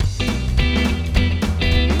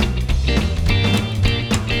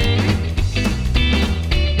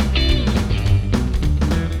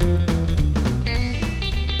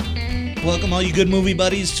all you good movie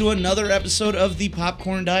buddies, to another episode of The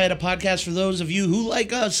Popcorn Diet, a podcast for those of you who,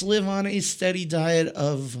 like us, live on a steady diet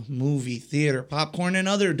of movie theater popcorn and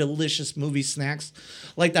other delicious movie snacks,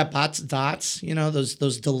 like that Bots Dots, you know, those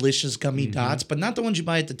delicious gummy dots, but not the ones you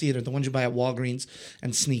buy at the theater, the ones you buy at Walgreens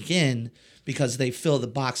and sneak in because they fill the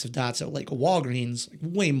box of dots at like a Walgreens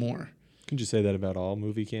way more. Could you say that about all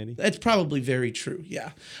movie candy? That's probably very true,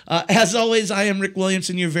 yeah. As always, I am Rick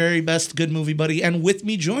Williamson, your very best good movie buddy. And with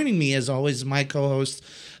me, joining me, as always, my co-host,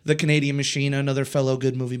 the Canadian Machine, another fellow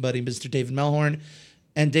good movie buddy, Mr. David Melhorn.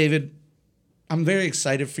 And David, I'm very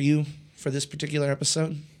excited for you for this particular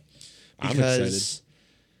episode. I'm because excited.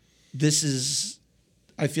 This is,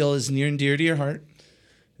 I feel, is near and dear to your heart.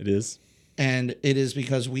 It is. And it is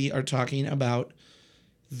because we are talking about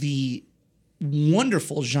the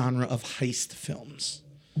wonderful genre of heist films.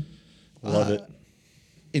 Love it.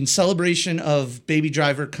 In celebration of Baby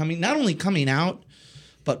Driver not only coming out,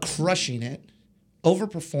 but crushing it,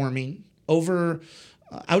 overperforming,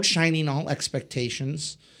 outshining all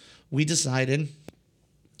expectations, we decided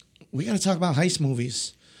we got to talk about heist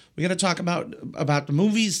movies. We got to talk about the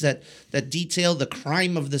movies that detail the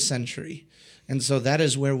crime of the century. And so that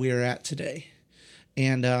is where we are at today.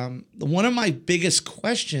 And one of my biggest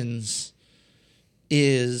questions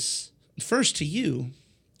is, first to you,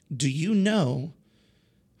 do you know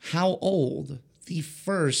how old the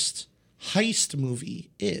first heist movie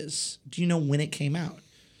is? Do you know when it came out?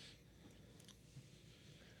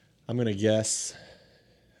 I'm going to guess.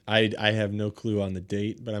 I have no clue on the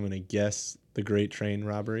date, but I'm going to guess The Great Train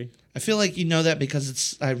Robbery. I feel like you know that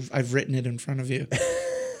because I've written it in front of you.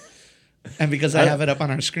 And because I have it up on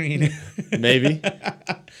our screen. Maybe.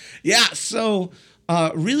 Yeah, so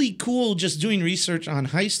really cool just doing research on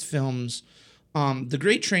heist films. The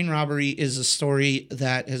Great Train Robbery is a story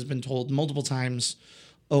that has been told multiple times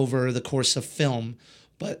over the course of film,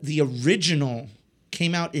 but the original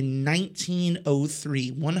came out in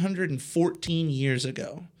 1903, 114 years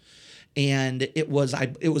ago. And it was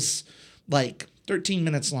like 13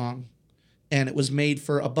 minutes long, and it was made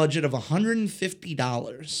for a budget of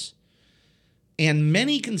 $150. And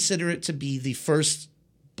many consider it to be the first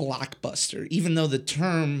blockbuster, even though the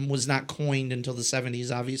term was not coined until the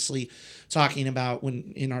 70s, obviously talking about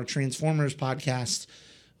when in our Transformers podcast,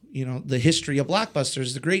 you know, the history of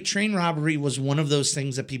blockbusters. The Great Train Robbery was one of those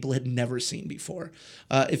things that people had never seen before.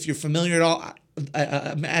 If you're familiar at all,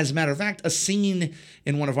 as a matter of fact, a scene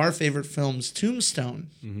in one of our favorite films, Tombstone,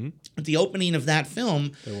 at the opening of that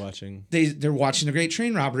film, they're watching the Great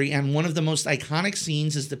Train Robbery, and one of the most iconic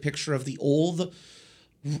scenes is the picture of the old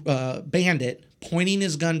bandit pointing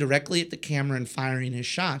his gun directly at the camera and firing his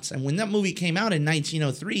shots. And when that movie came out in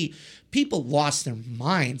 1903, people lost their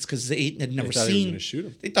minds because they had never seen.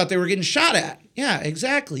 They thought they were getting shot at. Yeah,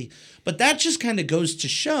 exactly. But that just kind of goes to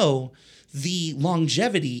show the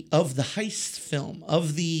longevity of the heist film,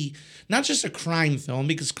 of the not just a crime film,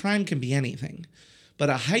 because crime can be anything, but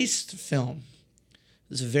a heist film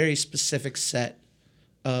is a very specific set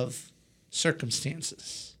of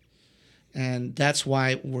circumstances. And that's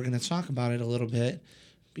why we're going to talk about it a little bit,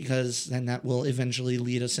 because then that will eventually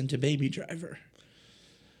lead us into Baby Driver.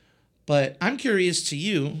 But I'm curious to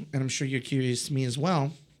you, and I'm sure you're curious to me as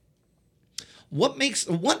well. Why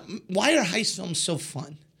are heist films so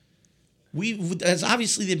fun? As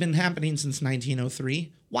obviously they've been happening since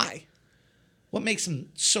 1903. Why? What makes them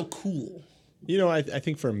so cool? You know, I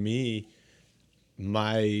think for me,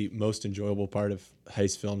 my most enjoyable part of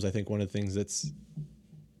heist films, I think one of the things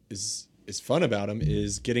is fun about them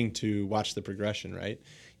is getting to watch the progression, right?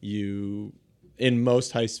 In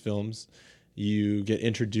most heist films, you get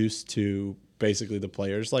introduced to basically the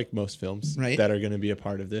players, like most films, right, that are going to be a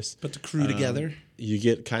part of this. Put the crew together. You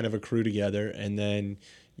get kind of a crew together, and then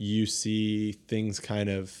you see things kind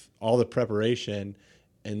of, all the preparation,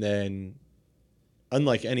 and then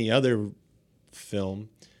unlike any other film,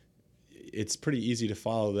 it's pretty easy to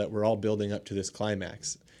follow that we're all building up to this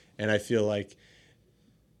climax. And I feel like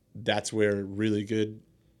that's where really good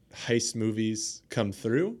heist movies come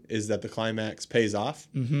through, is that the climax pays off,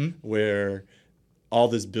 where all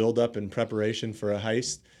this buildup and preparation for a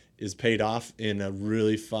heist is paid off in a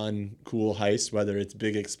really fun, cool heist, whether it's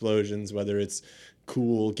big explosions, whether it's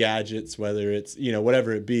cool gadgets, whether it's, you know,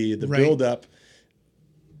 whatever it be. The buildup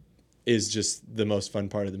is just the most fun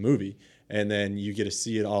part of the movie. And then you get to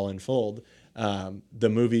see it all unfold. The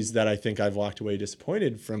movies that I think I've walked away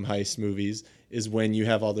disappointed from heist movies is when you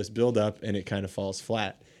have all this buildup and it kind of falls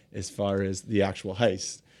flat as far as the actual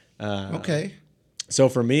heist. Okay. So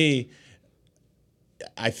for me,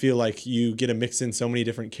 I feel like you get to mix in so many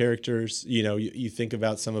different characters. You think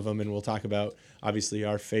about some of them, and we'll talk about obviously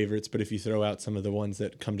our favorites. But if you throw out some of the ones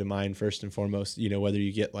that come to mind first and foremost, whether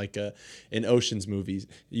you get like an Ocean's movie,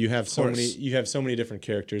 you have so many different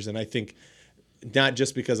characters. And I think not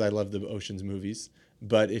just because I love the Ocean's movies,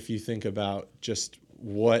 but if you think about just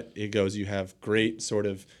what it goes, you have great sort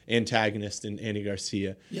of antagonist in Andy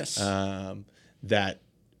Garcia. Yes. That.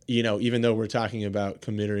 Even though we're talking about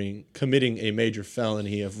committing a major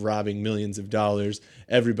felony of robbing millions of dollars,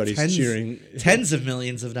 everybody's cheering. Tens of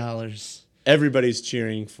millions of dollars. Everybody's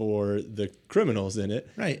cheering for the criminals in it.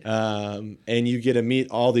 Right. And you get to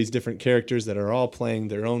meet all these different characters that are all playing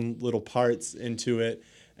their own little parts into it.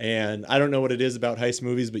 And I don't know what it is about heist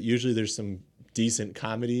movies, but usually there's some decent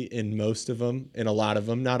comedy in most of them, in a lot of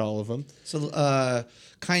them, not all of them. So,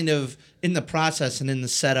 kind of in the process and in the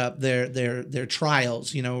setup, their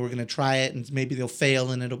trials. We're gonna try it, and maybe they'll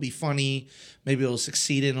fail, and it'll be funny. Maybe it'll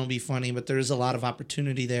succeed, and it'll be funny. But there is a lot of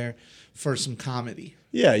opportunity there for some comedy.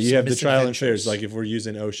 Yeah, you have the trial and failures. Like if we're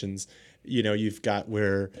using Oceans, you've got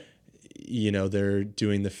where, they're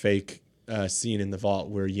doing the fake scene in the vault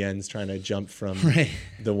where Yen's trying to jump from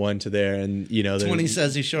the one to there, and 20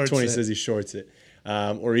 says he shorts 20 it. says he shorts it,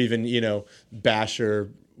 or even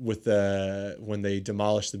Basher with when they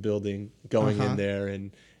demolish the building, going in there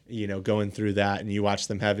and going through that, and you watch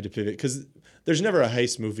them having to pivot, because there's never a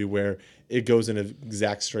heist movie where it goes in an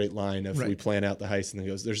exact straight line of we plan out the heist and then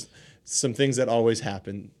goes. There's some things that always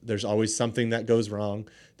happen. There's always something that goes wrong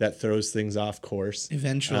that throws things off course.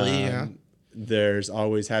 Eventually, yeah. There's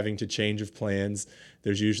always having to change of plans.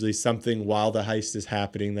 There's usually something while the heist is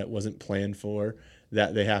happening that wasn't planned for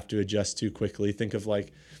that they have to adjust to quickly. Think of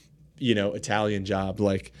Italian Job.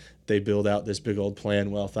 Like they build out this big old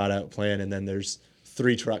plan, well thought out plan, and then there's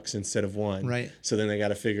 3 trucks instead of 1. Right. So then they got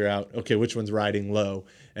to figure out, okay, which one's riding low?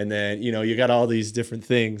 And then, you got all these different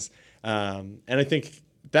things. And I think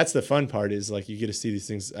that's the fun part is like you get to see these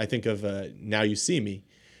things. I think of Now You See Me.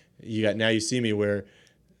 You got Now You See Me where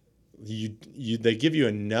they give you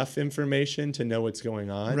enough information to know what's going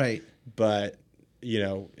on. Right. But,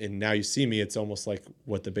 in Now You See Me, it's almost like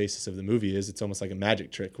what the basis of the movie is. It's almost like a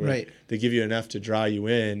magic trick where they give you enough to draw you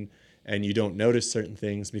in and you don't notice certain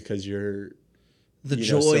things because you're the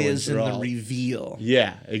joy is in the reveal.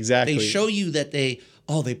 Yeah, exactly. They show you that they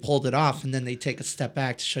pulled it off, and then they take a step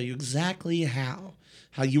back to show you exactly how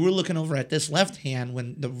you were looking over at this left hand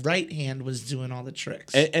when the right hand was doing all the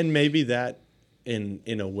tricks. And maybe that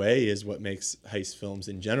in a way is what makes heist films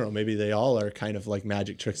in general. Maybe they all are kind of like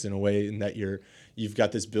magic tricks in a way, in that you've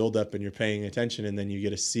got this build up and you're paying attention, and then you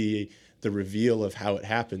get to see the reveal of how it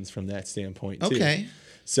happens from that standpoint too. Okay.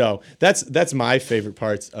 So that's my favorite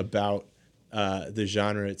parts about the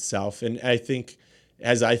genre itself. And I think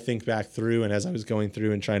as I think back through and as I was going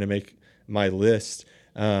through and trying to make my list,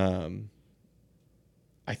 I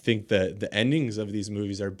think the endings of these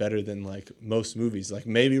movies are better than like most movies, like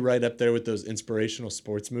maybe right up there with those inspirational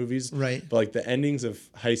sports movies. Right. But like the endings of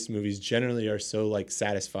heist movies generally are so like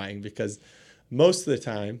satisfying, because most of the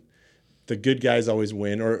time the good guys always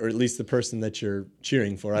win, or at least the person that you're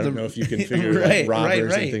cheering for. I don't know if you can figure like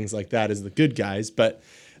robbers and things like that as the good guys, but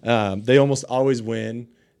they almost always win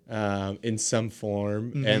in some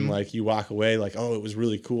form. Mm-hmm. And like you walk away like, oh, it was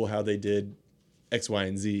really cool how they did X, Y,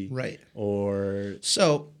 and Z. Right. Or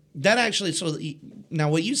so that actually, now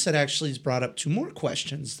what you said actually has brought up 2 more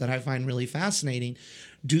questions that I find really fascinating.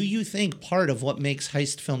 Do you think part of what makes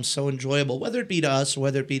heist films so enjoyable, whether it be to us or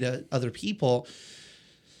whether it be to other people,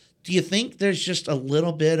 do you think there's just a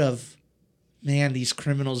little bit of, man, these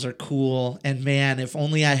criminals are cool, and man, if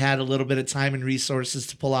only I had a little bit of time and resources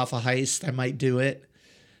to pull off a heist, I might do it?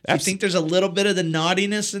 Do you think there's a little bit of the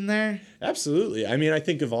naughtiness in there? Absolutely. I mean, I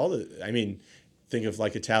think of think of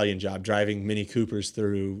like Italian Job, driving Mini Coopers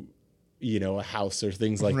through, a house or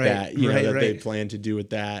things like that, that they plan to do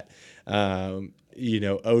with that.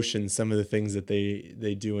 Ocean, some of the things that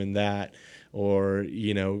they do in that, or,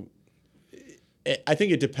 I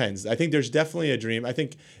think it depends. I think there's definitely a dream. I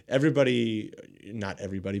think not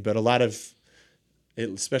everybody, but a lot of,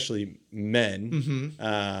 especially men,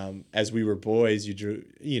 as we were boys,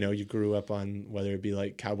 you grew up on whether it be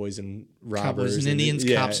like cowboys and robbers. Cowboys and Indians,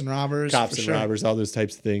 cops and robbers. Cops and robbers, all those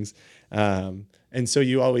types of things. And so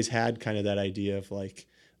you always had kind of that idea of like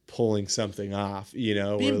pulling something off,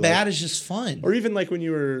 Being bad is just fun. Or even like when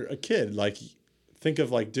you were a kid, like think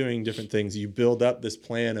of like doing different things. You build up this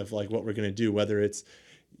plan of like what we're going to do, whether it's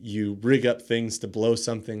you rig up things to blow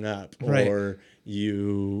something up, or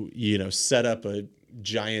you set up a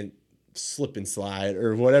giant slip and slide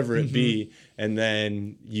or whatever it be, and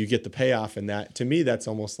then you get the payoff. And that, to me, that's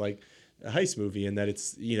almost like a heist movie, in that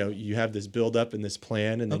it's, you have this build up and this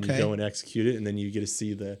plan, and then you Okay. go and execute it, and then you get to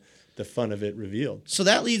see the fun of it revealed. So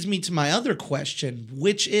that leads me to my other question,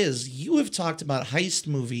 which is, you have talked about heist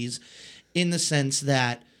movies in the sense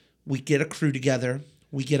that we get a crew together,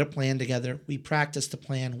 we get a plan together, we practice the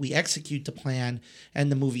plan, we execute the plan,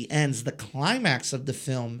 and the movie ends. The climax of the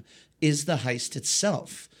film is the heist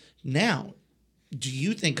itself. Now, do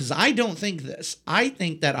you think, because I don't think this, I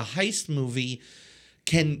think that a heist movie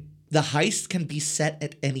the heist can be set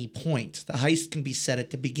at any point. The heist can be set at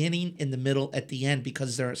the beginning, in the middle, at the end,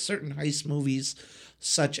 because there are certain heist movies,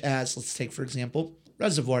 such as, let's take, for example,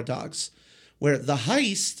 Reservoir Dogs, where the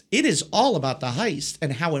heist, it is all about the heist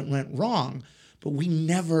and how it went wrong, but we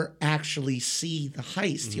never actually see the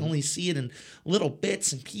heist. Mm-hmm. You only see it in little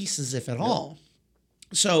bits and pieces, if at all.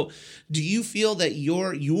 So, do you feel that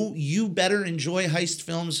you better enjoy heist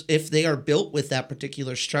films if they are built with that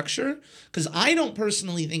particular structure? Because I don't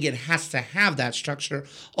personally think it has to have that structure,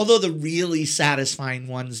 although the really satisfying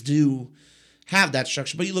ones do have that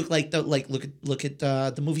structure. But you look at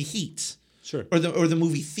the movie Heat, sure, or the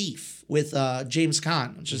movie Thief with James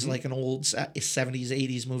Caan, which is like an old 70s,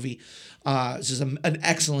 80s movie. This is an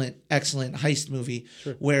excellent heist movie,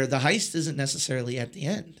 sure, where the heist isn't necessarily at the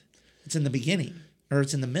end; it's in the beginning. Or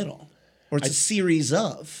it's in the middle, or it's a series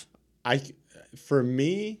of. For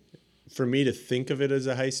me to think of it as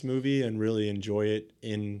a heist movie and really enjoy it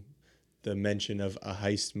in the mention of a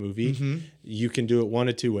heist movie, mm-hmm. you can do it one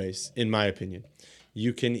of two ways, in my opinion.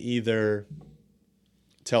 You can either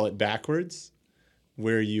tell it backwards,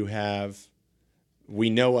 where we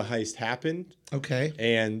know a heist happened, okay,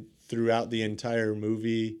 and throughout the entire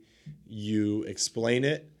movie, you explain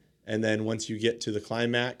it, and then once you get to the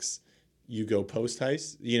climax, you go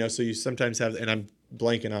post-heist, so you sometimes have, and I'm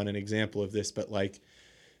blanking on an example of this, but like,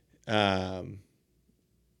 I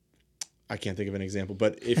can't think of an example,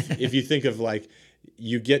 but if you think of like,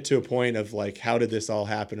 you get to a point of like, how did this all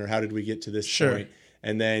happen, or how did we get to this point?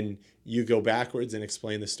 And then you go backwards and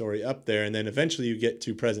explain the story up there, and then eventually you get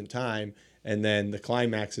to present time, and then the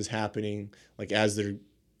climax is happening like as they're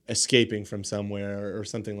escaping from somewhere or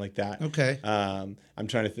something like that. Okay. I'm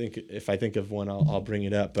trying to think. If I think of one, I'll bring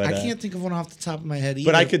it up. But I can't think of one off the top of my head either.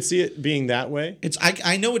 But I could see it being that way.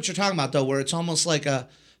 I know what you're talking about though, where it's almost like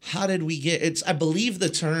how did we get? It's, I believe the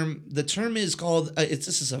term is called.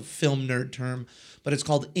 This is a film nerd term, but it's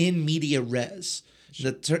called in media res.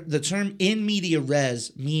 The term in media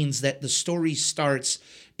res means that the story starts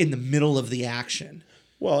in the middle of the action.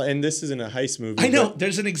 Well, and this isn't a heist movie. I know.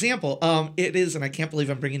 There's an example. It is, and I can't believe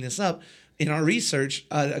I'm bringing this up. In our research,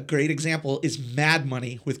 a great example is Mad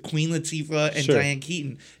Money with Queen Latifah and Diane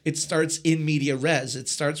Keaton. It starts in media res. It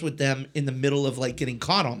starts with them in the middle of like getting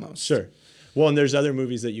caught almost. Sure. Well, and there's other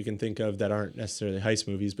movies that you can think of that aren't necessarily heist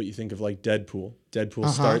movies, but you think of like Deadpool. Deadpool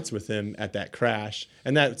starts with him at that crash,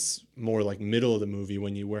 and that's more like middle of the movie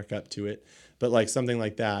when you work up to it. But like something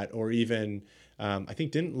like that, or even I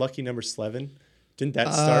think didn't Lucky Number 11? Didn't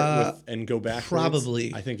that start with and go backwards?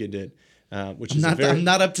 Probably. I think it did. I'm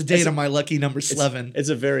not up to date on my Lucky Number 11. It's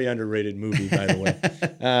a very underrated movie, by the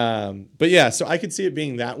way. But yeah, so I could see it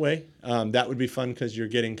being that way. That would be fun because you're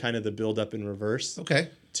getting kind of the build up in reverse. Okay.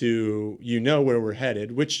 To where we're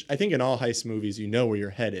headed, which I think in all heist movies, where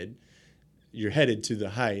you're headed. You're headed to the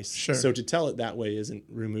heist. Sure. So to tell it that way isn't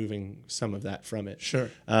removing some of that from it. Sure.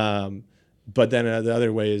 But then the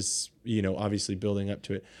other way is, obviously building up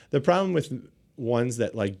to it. The problem with ones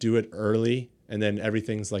that like do it early and then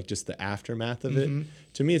everything's like just the aftermath of it.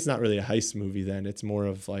 To me, it's not really a heist movie then. It's more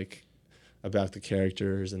of like about the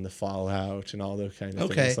characters and the fallout and all those kind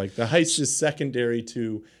of things. Like the heist is secondary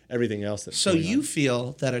to everything else that's so going you on.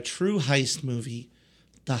 feel that a true heist movie,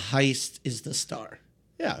 the heist is the star.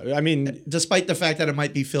 Yeah, I mean, despite the fact that it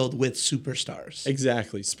might be filled with superstars.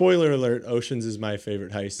 Exactly. Spoiler alert, Ocean's is my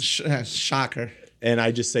favorite heist. Shocker. And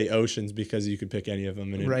I just say Ocean's because you could pick any of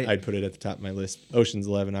them, and I'd put it at the top of my list. Ocean's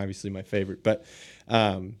 11, obviously my favorite. But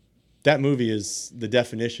that movie is the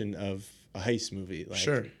definition of a heist movie.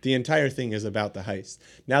 Like, the entire thing is about the heist.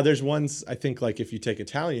 Now, there's ones, I think, like if you take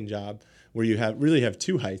Italian Job, where you really have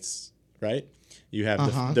two heists, right? You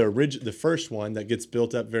have the first one that gets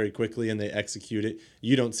built up very quickly and they execute it.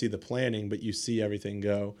 You don't see the planning, but you see everything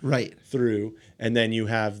go through. And then you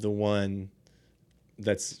have the one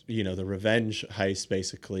that's, the revenge heist,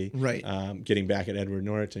 basically. Getting back at Edward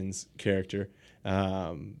Norton's character.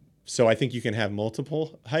 So I think you can have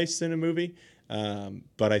multiple heists in a movie.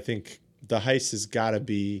 But I think the heist has got to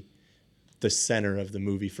be the center of the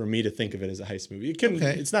movie for me to think of it as a heist movie. It couldn't.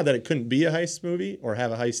 Okay. It's not that it couldn't be a heist movie or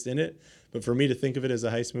have a heist in it, but for me to think of it as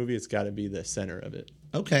a heist movie, it's got to be the center of it.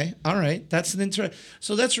 Okay, all right.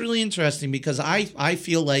 So that's really interesting because I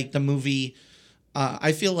feel like the movie,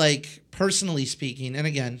 I feel like personally speaking, and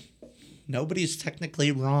again, nobody's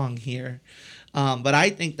technically wrong here, but I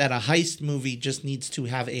think that a heist movie just needs to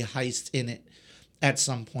have a heist in it at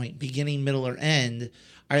some point, beginning, middle, or end.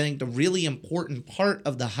 I think the really important part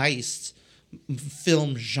of the heist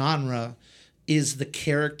film genre is the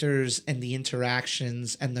characters and the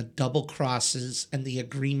interactions and the double crosses and the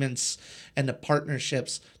agreements and the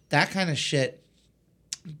partnerships. That kind of shit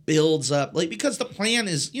builds up, like, because the plan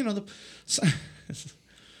is,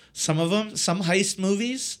 some heist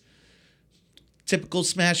movies, typical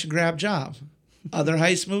smash and grab job. Other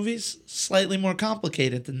heist movies, slightly more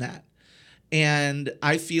complicated than that. And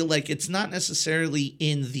I feel like it's not necessarily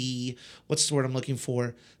in the, what's the word I'm looking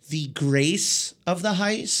for? The grace of the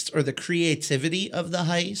heist or the creativity of the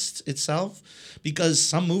heist itself. Because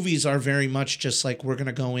some movies are very much just like, we're going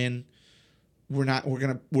to go in, we're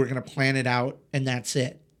going to plan it out, and that's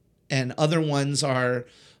it. And other ones are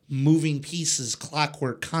moving pieces,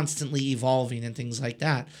 clockwork, constantly evolving and things like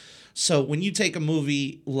that. So when you take a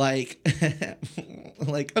movie like,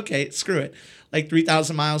 okay, screw it, like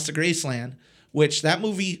 3,000 Miles to Graceland, which that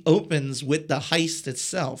movie opens with the heist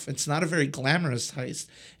itself. It's not a very glamorous heist.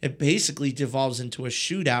 It basically devolves into a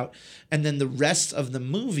shootout. And then the rest of the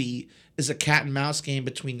movie is a cat and mouse game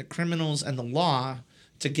between the criminals and the law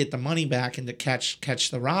to get the money back and to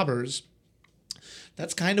catch the robbers.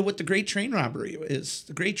 That's kind of what The Great Train Robbery is.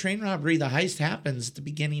 The Great Train Robbery, the heist happens at the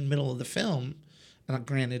beginning, middle of the film. And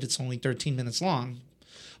granted, it's only 13 minutes long.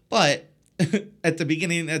 But at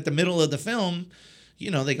the middle of the film,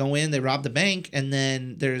 they go in, they rob the bank, and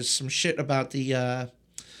then there's some shit about the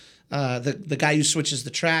guy who switches the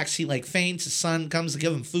tracks. He faints. His son comes to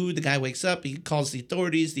give him food. The guy wakes up. He calls the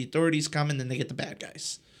authorities. The authorities come, and then they get the bad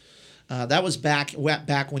guys. That was back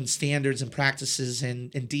when standards and practices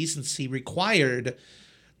and decency required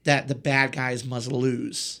that the bad guys must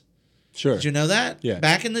lose. Sure. Did you know that? Yeah.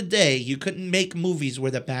 Back in the day, you couldn't make movies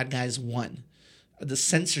where the bad guys won. The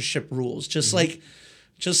censorship rules, just like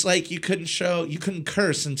you couldn't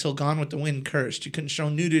curse until Gone with the Wind cursed. You couldn't show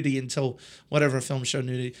nudity until whatever film showed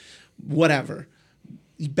nudity. Whatever.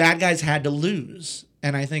 Bad guys had to lose.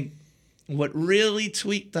 And I think what really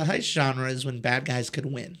tweaked the heist genre is when bad guys could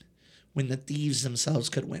win, when the thieves themselves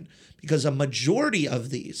could win. Because a majority of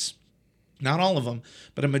these, not all of them,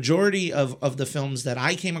 but a majority of the films that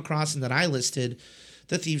I came across and that I listed,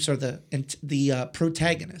 the thieves are the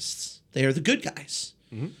protagonists. They are the good guys.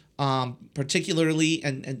 Mm-hmm. Particularly,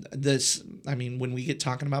 and this, when we get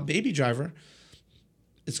talking about Baby Driver,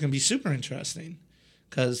 it's going to be super interesting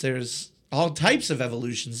because there's all types of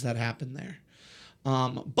evolutions that happen there.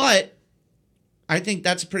 But I think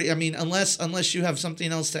that's unless you have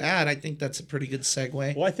something else to add, I think that's a pretty good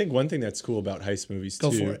segue. Well, I think one thing that's cool about heist movies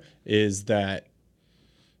too is that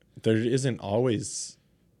there isn't always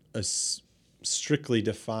a strictly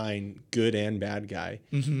defined good and bad guy.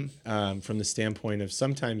 Mm-hmm. From the standpoint of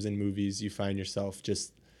sometimes in movies you find yourself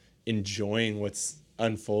just enjoying what's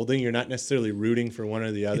unfolding. You're not necessarily rooting for one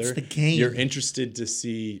or the other. It's the game. You're interested to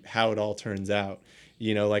see how it all turns out.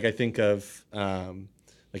 I think of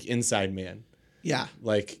Inside Man. Yeah.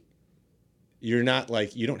 You're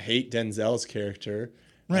not you don't hate Denzel's character,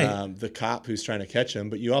 right? The cop who's trying to catch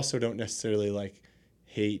him, but you also don't necessarily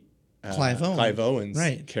hate Clive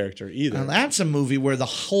Owen's character either. Now that's a movie where the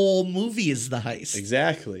whole movie is the heist.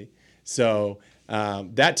 Exactly. So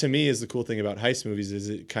that to me is the cool thing about heist movies is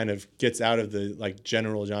it kind of gets out of the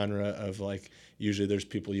general genre of usually there's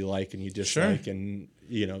people you like and you dislike, sure. And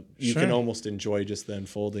you sure. can almost enjoy just the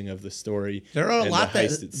unfolding of the story. There are a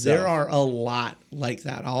lot like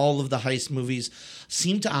that. All of the heist movies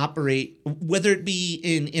seem to operate, whether it be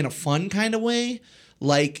in a fun kind of way,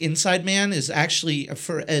 like Inside Man is actually,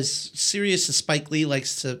 for as serious as Spike Lee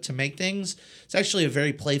likes to make things, it's actually a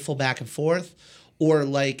very playful back and forth, or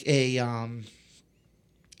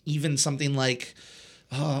even something like,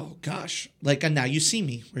 oh gosh, like a Now You See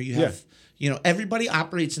Me, where you have. Yeah. Everybody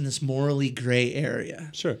operates in this morally gray area.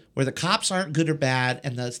 Sure. Where the cops aren't good or bad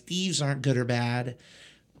and the thieves aren't good or bad.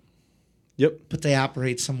 Yep. But they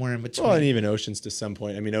operate somewhere in between. Well, and even Ocean's to some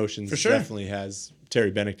point. Ocean's sure. definitely has Terry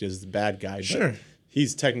Benedict as the bad guy. Sure. But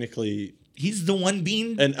he's technically... He's the one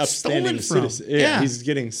being an upstanding citizen. Yeah, he's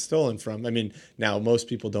getting stolen from. Now most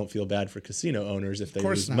people don't feel bad for casino owners if they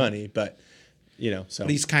lose money, but... So. But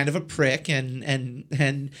he's kind of a prick, and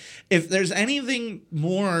if there's anything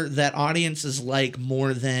more that audiences like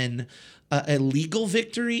more than a legal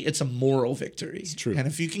victory, it's a moral victory. It's true. And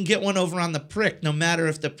if you can get one over on the prick, no matter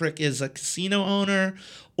if the prick is a casino owner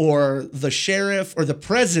or the sheriff or the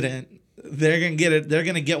president, they're gonna get it. They're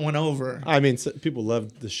gonna get one over. I mean, people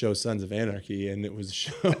loved the show Sons of Anarchy, and it was a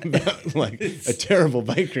show about like a terrible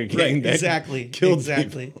biker gang that killed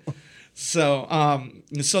people.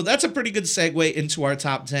 So that's a pretty good segue into our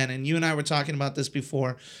top 10. And you and I were talking about this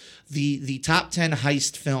before. The top 10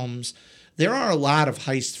 heist films. There are a lot of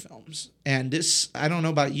heist films, and this, I don't know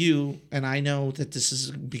about you, and I know that this is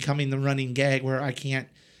becoming the running gag where I can't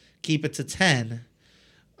keep it to 10.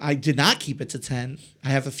 I did not keep it to 10. I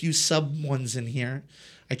have a few sub ones in here.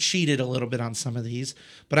 I cheated a little bit on some of these,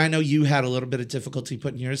 but I know you had a little bit of difficulty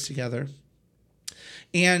putting yours together.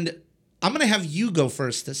 And I'm going to have you go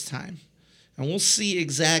first this time, and we'll see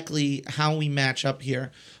exactly how we match up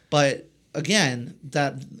here. But again,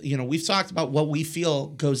 we've talked about what we feel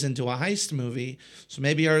goes into a heist movie, so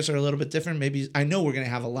maybe ours are a little bit different. Maybe I know we're going to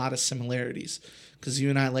have a lot of similarities because you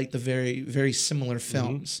and I like the very, very similar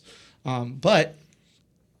films. But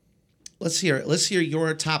let's hear it. Let's hear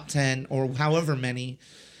your top 10 or however many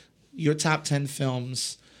your top 10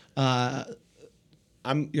 films. Your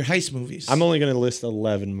heist movies. I'm only going to list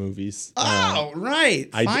 11 movies. Oh, right!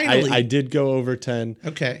 Finally, I did go over 10.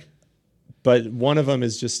 Okay. But one of them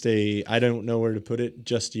is just I don't know where to put it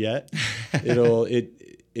just yet.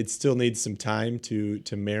 It still needs some time to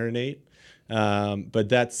marinate. But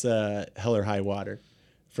that's Hell or High Water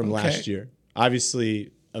from last year. Obviously,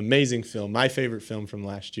 amazing film. My favorite film from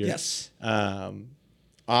last year. Yes.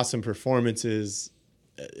 Awesome performances.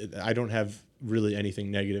 I don't have really anything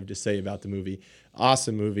negative to say about the movie.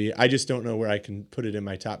 Awesome movie. I just don't know where I can put it in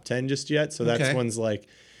my top 10 just yet. So that's one's like...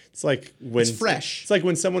 It's like when it's fresh. It's like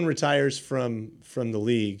when someone retires from the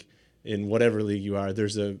league, in whatever league you are.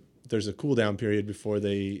 There's a cool down period before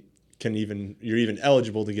you're even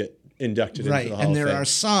eligible to get inducted into the Hall of Fame. And there are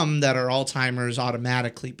some that are all timers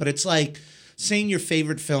automatically, but it's like saying your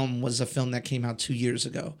favorite film was a film that came out 2 years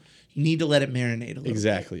ago. You need to let it marinate a little.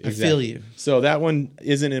 Exactly. I feel you. So that one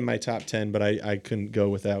isn't in my top 10, but I couldn't go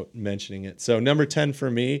without mentioning it. So number 10 for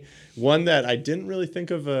me, one that I didn't really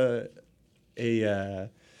think of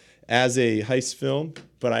as a heist film,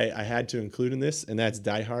 but I had to include in this, and that's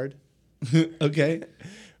Die Hard. Okay.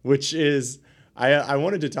 Which is, I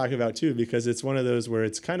wanted to talk about too, because it's one of those where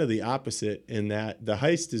it's kind of the opposite in that the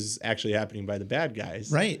heist is actually happening by the bad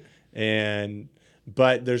guys. Right.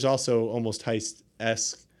 But there's also almost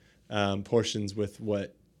heist-esque portions with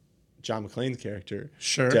what John McClane's character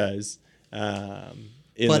does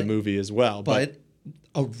in the movie as well. But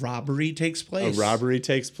a robbery takes place.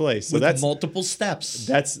 So with that's multiple steps.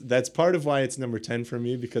 That's part of why it's number 10 for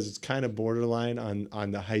me, because it's kind of borderline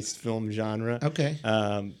on the heist film genre. Okay.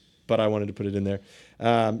 But I wanted to put it in there.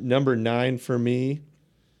 Number 9 for me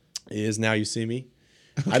is Now You See Me.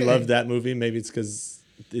 Okay. I love that movie. Maybe it's because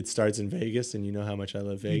it starts in Vegas, and you know how much I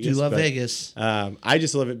love Vegas. You do love Vegas. I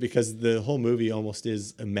just love it because the whole movie almost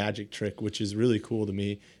is a magic trick, which is really cool to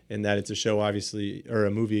me, in that it's a show, obviously, or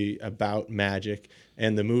a movie about magic,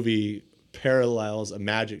 and the movie parallels a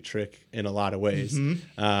magic trick in a lot of ways.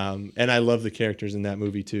 Mm-hmm. And I love the characters in that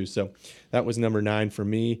movie too. So that was number 9 for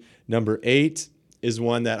me. Number 8 is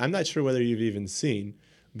one that I'm not sure whether you've even seen,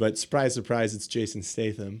 but surprise, surprise, it's Jason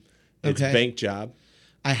Statham. It's Bank Job.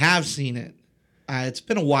 I have seen it. It's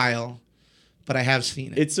been a while, but I have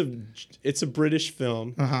seen it. It's a British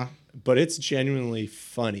film, but it's genuinely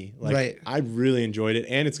funny. I really enjoyed it,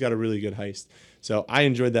 and it's got a really good heist. So I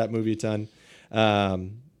enjoyed that movie a ton.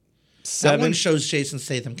 7. That one shows Jason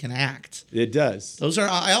Statham can act. It does.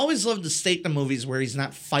 I always love the Statham movies where he's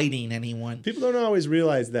not fighting anyone. People don't always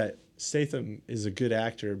realize that Statham is a good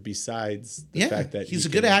actor besides the fact that he's a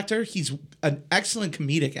good actor. He's an excellent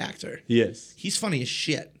comedic actor. He is. He's funny as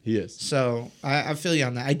shit. He is. So I feel you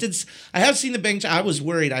on that. I have seen the Bank Job. I was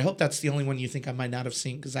worried. I hope that's the only one you think I might not have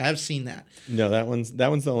seen, because I have seen that. No, that one's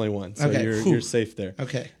the only one. So you're safe there.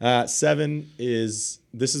 Okay. 7 is,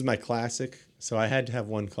 this is my classic. So I had to have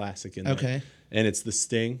one classic in there. Okay. And it's The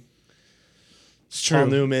Sting. It's true. Paul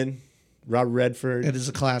Newman, Robert Redford. It is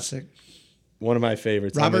a classic. One of my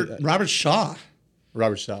favorites. Robert Shaw.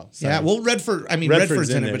 Robert Shaw. Sorry. Yeah, well,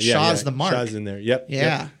 Redford's in it, but Shaw's the mark. Shaw's in there. Yep.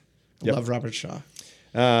 Yeah. Yep. Love Robert Shaw.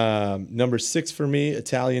 Number 6 for me,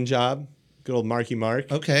 Italian Job. Good old Marky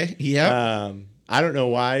Mark. Okay. Yeah. I don't know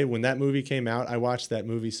why. When that movie came out, I watched that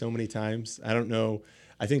movie so many times. I don't know.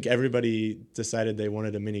 I think everybody decided they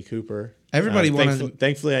wanted a Mini Cooper. Everybody wanted.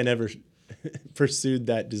 Thankfully, I never pursued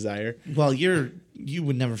that desire. Well, you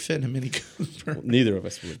would never fit in a Mini Cooper. Well, neither of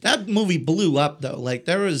us would. That movie blew up though. Like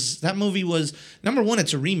that movie was number 1.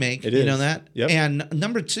 It's a remake. It is. You know that. Yep. And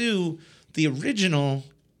number 2, the original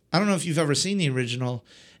I don't know if you've ever seen the original.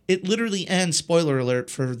 It literally ends, spoiler alert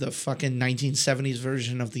for the fucking 1970s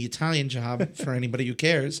version of The Italian Job for anybody who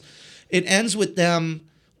cares. It ends with them.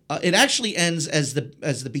 It actually ends as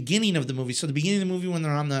the beginning of the movie. So the beginning of the movie when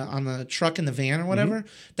they're on the truck in the van or whatever,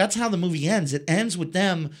 that's how the movie ends. It ends with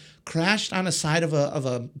them crashed on a side of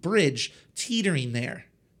a bridge, teetering there.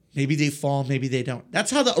 Maybe they fall, maybe they don't.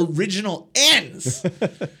 That's how the original ends.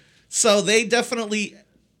 So they definitely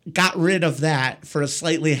got rid of that for a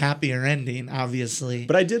slightly happier ending, obviously.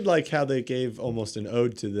 But I did like how they gave almost an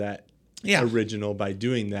ode to that original by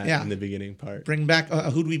doing that in the beginning part. Bring back,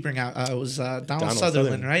 who do we bring out? It was Donald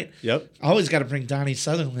Sutherland, right? Yep. Always got to bring Donnie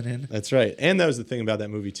Sutherland in. That's right. And that was the thing about that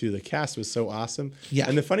movie, too. The cast was so awesome. Yeah.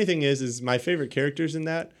 And the funny thing is my favorite characters in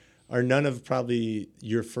that are none of probably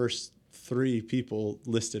your first 3 people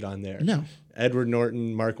listed on there. No. Edward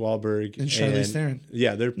Norton, Mark Wahlberg, and Charlize Theron.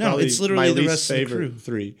 Yeah, they're probably it's literally my the least rest favorite of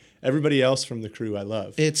the crew. 3. Everybody else from the crew I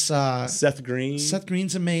love. It's Seth Green. Seth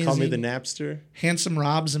Green's amazing. Call Me the Napster. Handsome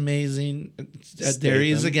Rob's amazing. There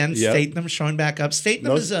he is again. Yep. Statham showing back up.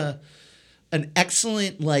 Statham is an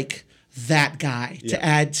excellent that guy to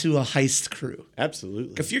add to a heist crew.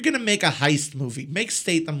 Absolutely. If you're gonna make a heist movie, make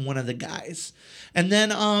Statham one of the guys, and then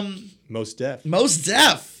Most Def. Most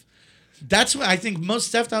Def. That's what I think.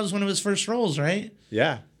 Most Def. That was one of his first roles, right?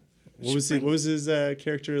 Yeah. What was his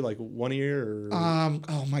character, like One Ear or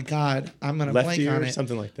oh my God, I'm gonna Left blank Ear on or it.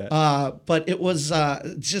 something like that. But it was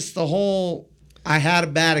just the whole. I had a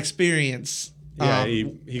bad experience. Yeah,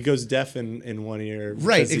 he goes deaf in one ear.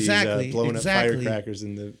 Right, because exactly. He's blowing up firecrackers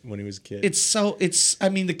when he was a kid. I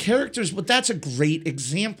mean, the characters, but that's a great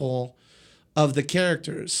example of the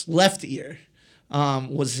characters. Left Ear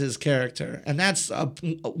was his character. And that's a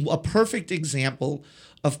perfect example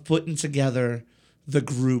of putting together the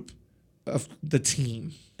group of the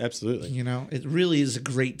team. Absolutely. You know, it really is a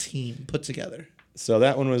great team put together. So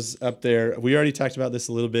that one was up there. We already talked about this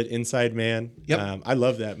a little bit. Inside Man. Yep. I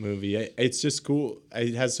love that movie. It's just cool.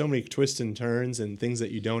 It has so many twists and turns and things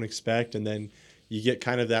that you don't expect, and then you get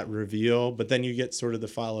kind of that reveal, but then you get sort of the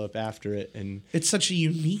follow up after it. And it's such a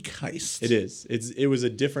unique heist. It is. It was a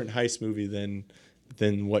different heist movie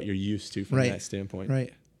than what you're used to from that standpoint.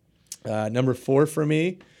 Right. Number 4 for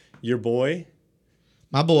me, your boy,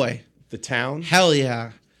 my boy, The Town. Hell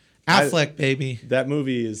yeah. Affleck, baby. That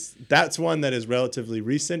movie that's one that is relatively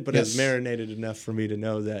recent, but has marinated enough for me to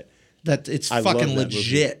know that it's fucking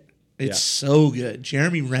legit. It's so good.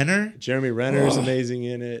 Jeremy Renner is amazing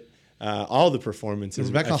in it. All the performances.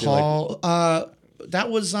 Rebecca Hall. That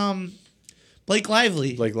was Blake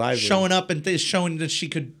Lively. Showing up and showing that she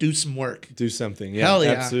could do some work. Do something. Yeah, hell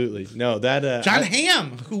yeah. Absolutely. No, that John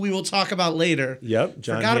Hamm, who we will talk about later. Yep,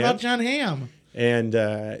 Forgot about John Hamm. And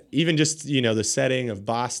even just, the setting of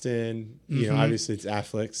Boston, obviously it's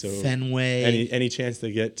Affleck. So Fenway. Any chance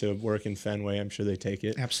they get to work in Fenway, I'm sure they take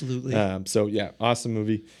it. Absolutely. So, yeah, awesome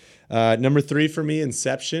movie. Number 3 for me,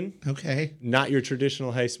 Inception. Okay. Not your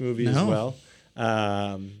traditional heist movie as well.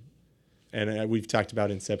 And we've talked about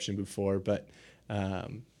Inception before, but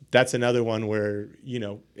that's another one where,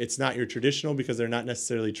 it's not your traditional because they're not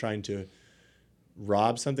necessarily trying to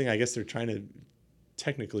rob something. I guess they're trying to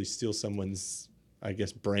technically steal someone's,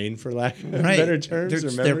 brain, for lack of better terms,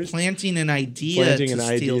 or memories. They're planting an idea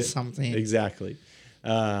to steal something. Exactly.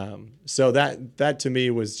 So that to me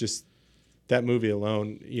was just that movie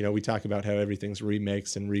alone. We talk about how everything's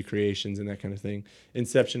remakes and recreations and that kind of thing.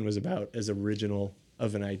 Inception was about as original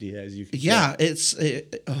of an idea as you could. Yeah,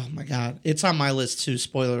 oh my God, it's on my list too.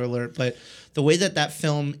 Spoiler alert! But the way that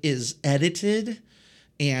film is edited,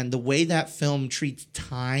 and the way that film treats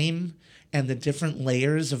time and the different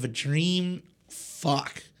layers of a dream,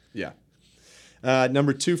 fuck. Yeah.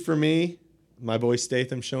 Number 2 for me, my boy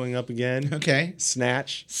Statham showing up again. Okay.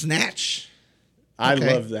 Snatch. I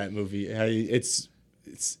love that movie. It's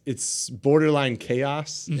borderline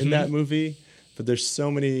chaos in that movie, but there's so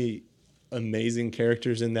many amazing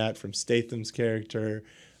characters in that, from Statham's character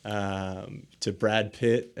to Brad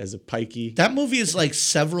Pitt as a pikey. That movie is like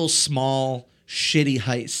several small shitty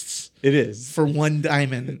heists. It is. For one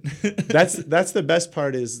diamond. That's the best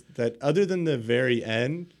part, is that other than the very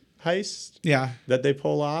end heist that they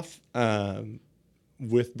pull off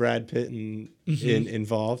with Brad Pitt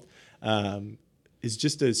involved, is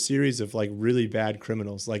just a series of really bad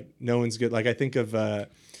criminals. No one's good. I think of the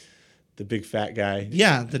big fat guy.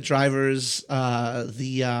 Yeah, the drivers, all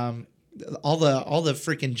the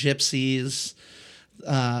freaking gypsies.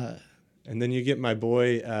 And then you get my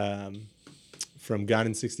boy from Gone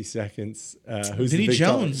in 60 Seconds, who's Vinny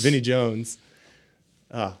Jones. Vinny Jones.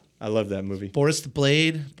 I love that movie. Boris the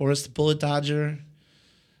Blade, Boris the Bullet Dodger.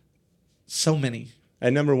 So many.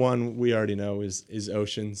 And number one, we already know is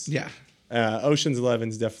Oceans. Yeah. Ocean's 11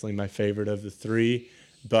 is definitely my favorite of the three,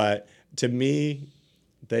 but to me,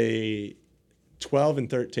 12 and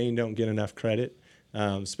 13 don't get enough credit,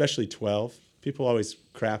 especially 12. People always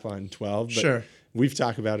crap on 12, but Sure. we've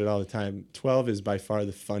talked about it all the time. 12 is by far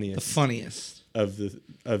the funniest. The funniest of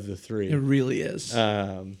the three. It really is.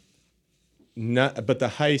 But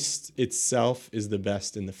the heist itself is the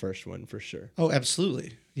best in the first one for sure. Oh,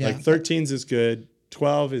 absolutely. Yeah. Like 13's is good.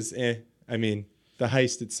 12 is eh. I mean, the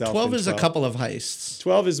heist itself. 12 is a couple of heists.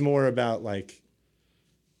 12 is more about like,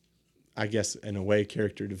 I guess in a way,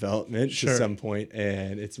 character development to some point,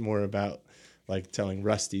 and it's more about like telling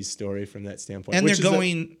Rusty's story from that standpoint. And they're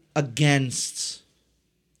going against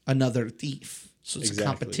another thief. So it's a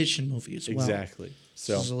competition movie as well. Exactly.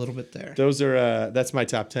 So there's a little bit there. Those are that's my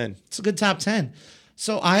top 10. It's a good top 10.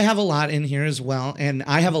 So I have a lot in here as well, and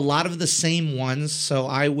I have a lot of the same ones. So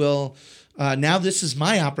I will. Now this is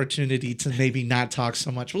my opportunity to maybe not talk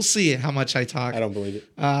so much. We'll see how much I talk. I don't believe it.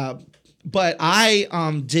 But I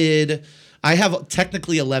have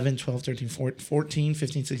technically 11, 12, 13, 14,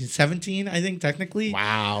 15, 16, 17, I think technically.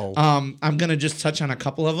 Wow. I'm going to just touch on a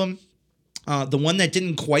couple of them. The one that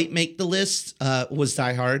didn't quite make the list was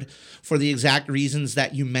Die Hard for the exact reasons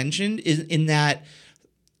that you mentioned, in that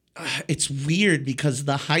it's weird because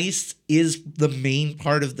the heist is the main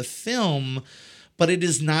part of the film, but it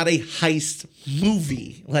is not a heist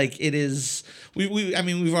movie. Like it is, we've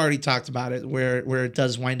already talked about it where it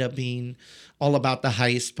does wind up being all about the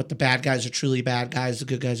heist, but the bad guys are truly bad guys. The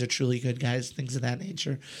good guys are truly good guys, things of that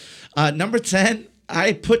nature. Number 10,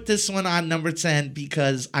 I put this one on number 10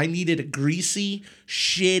 because I needed a greasy,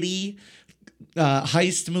 shitty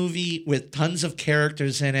heist movie with tons of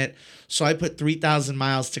characters in it. So I put 3,000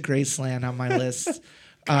 Miles to Graceland on my list.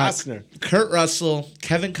 Costner. Kurt Russell,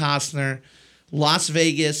 Kevin Costner, Las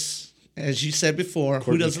Vegas, as you said before.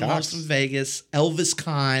 Courtney Who doesn't love Cox. some Vegas? Elvis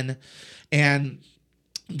Kahn. And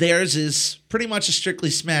theirs is pretty much a strictly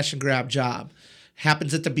smash and grab job.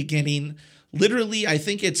 Happens at the beginning. Literally, I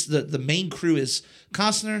think it's the main crew is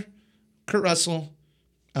Costner, Kurt Russell,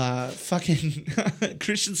 fucking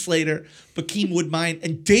Christian Slater, Bokeem Woodbine,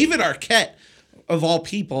 and David Arquette, of all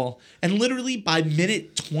people. And literally by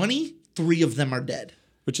minute 20, 3 of them are dead.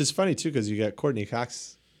 Which is funny too, because you got Courtney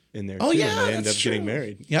Cox in there Oh, too, yeah, and they end that's up true. getting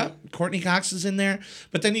married. Yep, Courtney Cox is in there.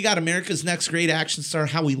 But then you got America's Next Great Action Star,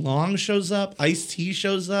 Howie Long shows up, Ice-T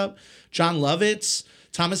shows up, John Lovitz,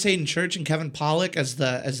 Thomas Hayden Church, and Kevin Pollak as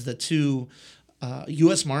the two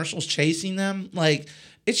U.S. Marshals chasing them. Like,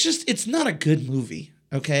 it's not a good movie,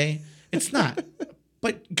 okay? It's not.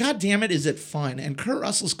 But God damn it, is it fun. And Kurt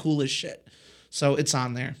Russell's cool as shit. So it's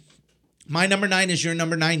on there. My number 9 is your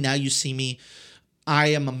number 9. Now You See Me. I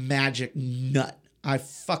am a magic nut. I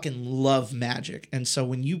fucking love magic. And so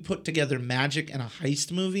when you put together magic and a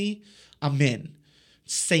heist movie, I'm in.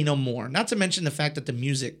 Say no more. Not to mention the fact that the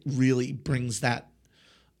music really brings that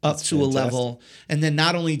up to a level. And then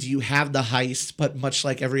not only do you have the heist, but much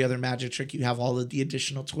like every other magic trick, you have all of the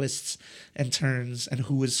additional twists and turns and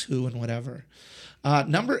who is who and whatever.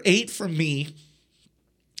 Number 8 for me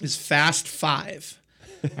is Fast 5.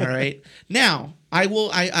 All right. Now,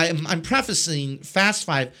 I'm prefacing Fast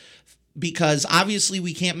 5 because obviously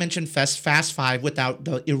we can't mention Fast 5 without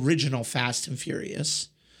the original Fast and Furious,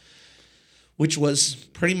 which was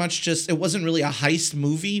pretty much just, it wasn't really a heist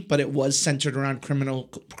movie, but it was centered around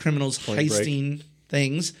criminals heisting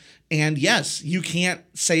things. And yes, you can't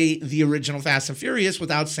say the original Fast and Furious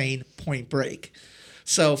without saying Point Break.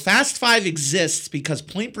 So Fast 5 exists because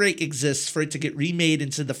Point Break exists for it to get remade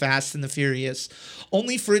into the Fast and the Furious,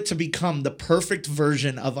 only for it to become the perfect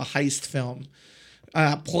version of a heist film,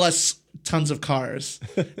 plus tons of cars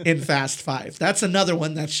in Fast 5. That's another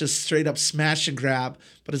one that's just straight up smash and grab,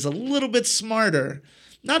 but is a little bit smarter.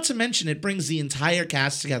 Not to mention it brings the entire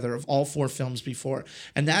cast together of all 4 films before.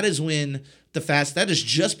 And that is when that is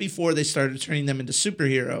just before they started turning them into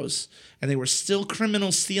superheroes. And they were still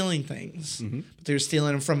criminals stealing things. Mm-hmm. But they were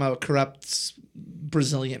stealing them from a corrupt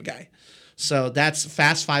Brazilian guy. So that's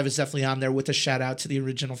Fast 5 is definitely on there with a shout out to the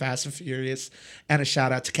original Fast and Furious and a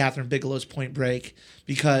shout out to Catherine Bigelow's Point Break,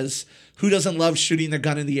 because who doesn't love shooting their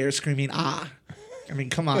gun in the air screaming, ah? I mean,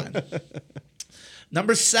 come on.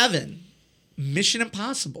 Number 7, Mission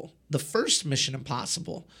Impossible. The first Mission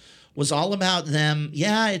Impossible was all about them.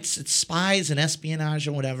 Yeah, it's spies and espionage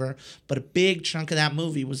and whatever, but a big chunk of that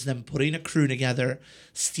movie was them putting a crew together,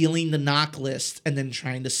 stealing the knock list, and then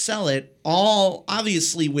trying to sell it, all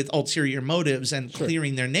obviously with ulterior motives and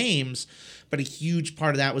clearing their names, but a huge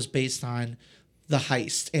part of that was based on the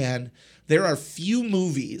heist. And there are few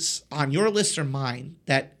movies on your list or mine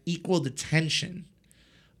that equal the tension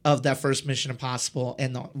of that first Mission Impossible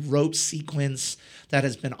and the rope sequence that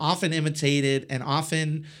has been often imitated and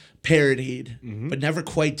often parodied, but never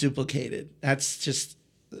quite duplicated. That's just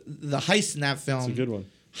the heist in that film. It's a good one.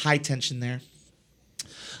 High tension there.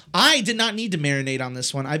 I did not need to marinate on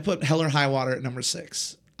this one. I put Hell or High Water at number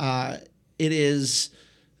 6. It is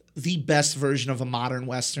the best version of a modern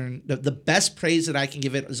Western. The best praise that I can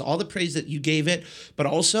give it is all the praise that you gave it, but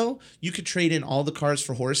also you could trade in all the cars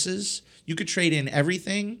for horses. You could trade in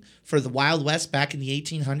everything for the Wild West back in the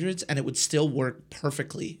 1800s, and it would still work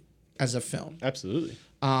perfectly as a film. Absolutely.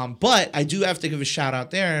 But I do have to give a shout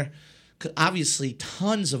out there. 'Cause obviously,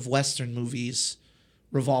 tons of Western movies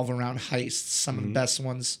revolve around heists. Some of the best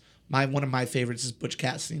ones. One of my favorites is Butch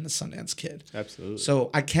Cassidy and the Sundance Kid. Absolutely. So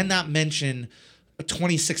I cannot mention a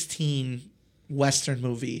 2016 Western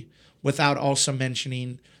movie without also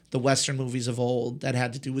mentioning the Western movies of old that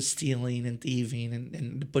had to do with stealing and thieving,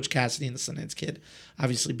 and Butch Cassidy and the Sundance Kid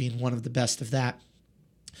obviously being one of the best of that.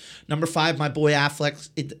 Number 5, my boy Affleck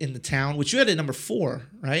in The Town, which you had at number 4,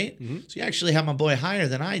 right? So you actually have my boy higher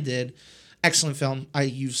than I did. Excellent film.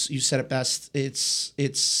 You said it best.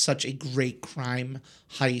 It's such a great crime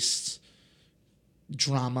heist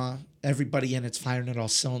drama. Everybody in it's firing at all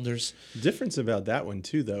cylinders. The difference about that one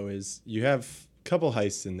too, though, is you have a couple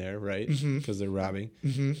heists in there, right? Because they're robbing.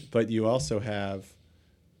 But you also have.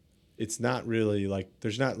 It's not really like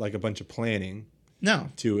there's not like a bunch of planning. No.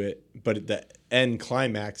 To it, but the end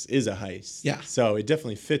climax is a heist. Yeah. So it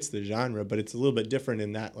definitely fits the genre, but it's a little bit different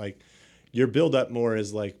in that like. Your build up more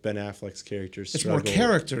is like Ben Affleck's character struggle. It's more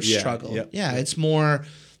character struggle. Yeah, it's more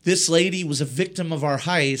this lady was a victim of our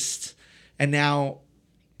heist, and now,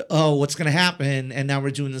 what's going to happen? And now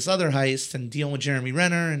we're doing this other heist and dealing with Jeremy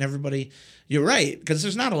Renner and everybody. You're right, because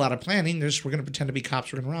there's not a lot of planning. We're going to pretend to be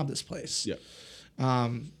cops. We're going to rob this place. Yeah.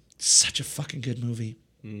 Such a fucking good movie.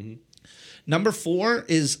 Number 4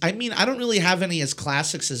 is, I don't really have any as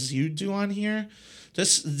classics as you do on here.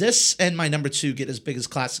 This and my number 2 get as big as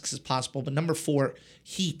classics as possible. But number 4,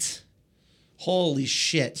 Heat. Holy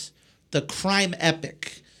shit. The crime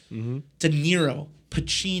epic. De Niro,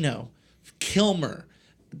 Pacino, Kilmer.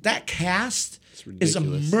 That cast is a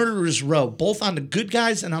murderer's row, both on the good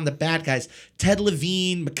guys and on the bad guys. Ted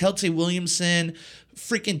Levine, McKelty Williamson,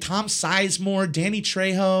 freaking Tom Sizemore, Danny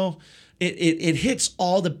Trejo. It hits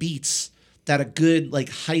all the beats that a good like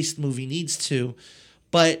heist movie needs to.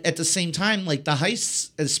 But at the same time, like the heists,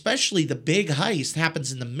 especially the big heist,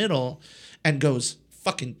 happens in the middle and goes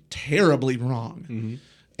fucking terribly wrong.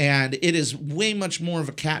 And it is way much more of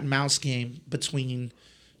a cat and mouse game between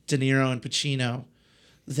De Niro and Pacino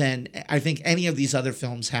than I think any of these other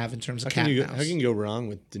films have in terms of cat and mouse. How can you go wrong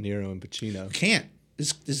with De Niro and Pacino? Can't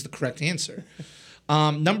is the correct answer.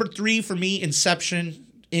 Number 3 for me, Inception.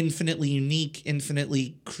 Infinitely unique,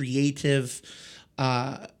 infinitely creative.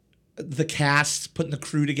 The cast, putting the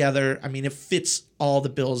crew together. It fits all the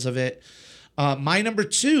bills of it. My number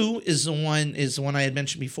 2 is the one I had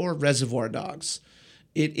mentioned before, Reservoir Dogs.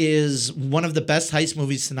 It is one of the best heist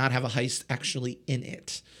movies to not have a heist actually in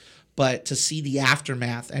it. But to see the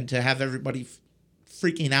aftermath and to have everybody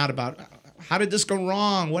freaking out about how did this go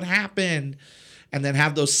wrong? What happened? And then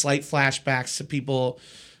have those slight flashbacks to people,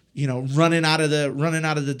 running out of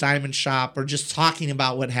the diamond shop or just talking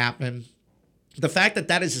about what happened. The fact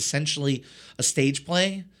that is essentially a stage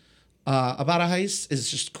play about a heist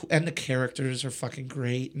is just cool. And the characters are fucking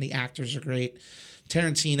great and the actors are great.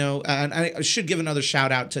 Tarantino, and I should give another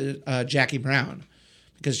shout out to Jackie Brown,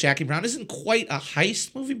 because Jackie Brown isn't quite a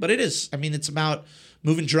heist movie, but it is. It's about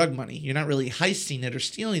moving drug money. You're not really heisting it or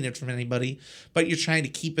stealing it from anybody, but you're trying to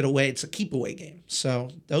keep it away. It's a keep away game.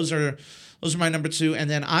 So those are my number 2. And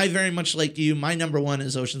then I very much like you. My number 1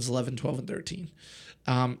 is Ocean's 11, 12, and 13.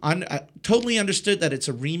 I totally understood that it's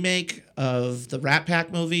a remake of the Rat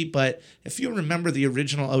Pack movie, but if you remember the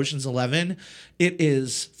original Ocean's 11, it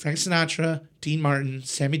is Frank Sinatra, Dean Martin,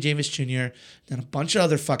 Sammy Davis Jr., and a bunch of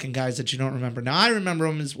other fucking guys that you don't remember. Now I remember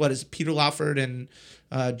them as Peter Lawford and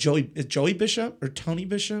Joey Bishop or Tony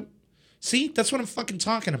Bishop. See, that's what I'm fucking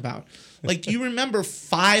talking about. Like, do you remember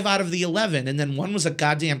 5 out of the 11? And then one was a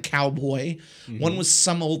goddamn cowboy. One was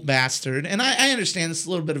some old bastard. And I understand it's a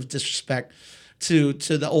little bit of disrespect to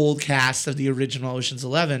the old cast of the original Ocean's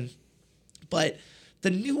 11. But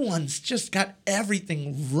the new ones just got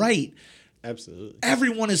everything right. Absolutely.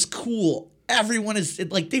 Everyone is cool. Everyone is,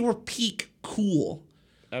 like, they were peak cool.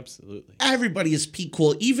 Absolutely. Everybody is peak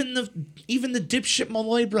cool. Even the dipshit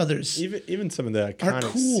Malloy brothers. Even some of the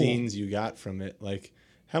iconic scenes you got from it, like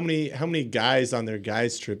How many guys on their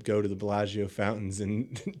guys trip go to the Bellagio fountains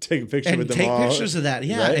and take a picture with them take all? pictures of that?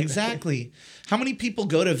 Yeah, right? Exactly. How many people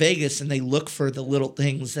go to Vegas and they look for the little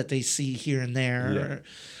things that they see here and there? Yeah. Or,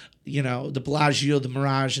 you know, the Bellagio, the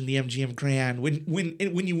Mirage, and the MGM Grand.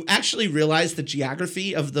 When you actually realize the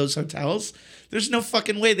geography of those hotels, there's no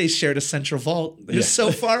fucking way they shared a central vault. They're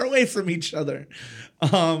so far away from each other.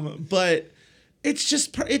 But it's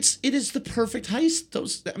just it is the perfect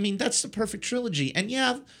heist. That's the perfect trilogy. And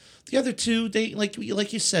yeah, the other two, they like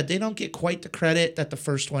you said, they don't get quite the credit that the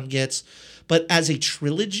first one gets. But as a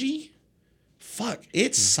trilogy, fuck,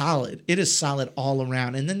 it's solid. It is solid all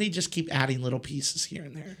around. And then they just keep adding little pieces here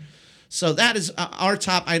and there. So that is our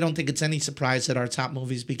top. I don't think it's any surprise that our top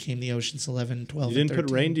movies became the Ocean's 11, 12, You didn't and 13.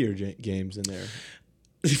 put reindeer games in there.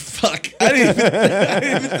 Fuck. I didn't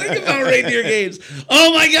even think about reindeer games.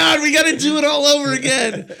 Oh my God, we got to do it all over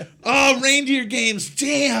again. Oh, reindeer games.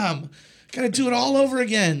 Damn. Got to do it all over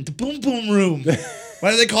again. The Boom Boom Room.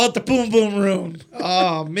 Why do they call it the Boom Boom Room?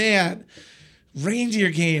 Oh, man. Reindeer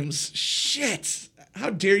games. Shit. How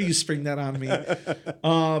dare you spring that on me?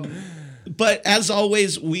 But as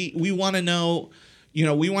always, we want to know,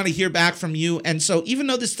 we want to hear back from you. And so even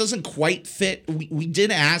though this doesn't quite fit, we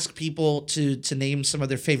did ask people to name some of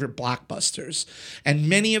their favorite blockbusters. And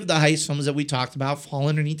many of the heist films that we talked about fall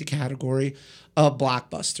underneath the category of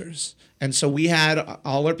blockbusters. And so we had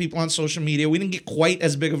all our people on social media. We didn't get quite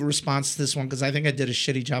as big of a response to this one because I think I did a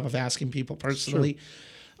shitty job of asking people personally.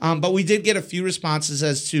 Sure. But we did get a few responses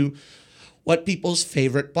as to what people's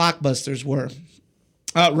favorite blockbusters were.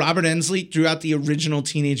 Robert Ensley drew out the original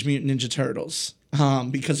Teenage Mutant Ninja Turtles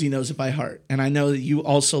because he knows it by heart. And I know that you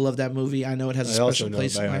also love that movie. I know it has a special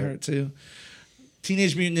place in my heart too.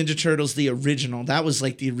 Teenage Mutant Ninja Turtles, the original. That was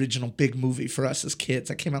like the original big movie for us as kids.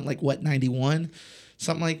 That came out like, 91?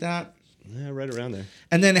 Something like that. Yeah, right around there.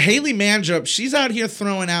 And then Haley Mandrup, she's out here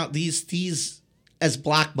throwing out these as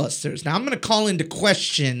blockbusters. Now, I'm going to call into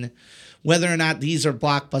question whether or not these are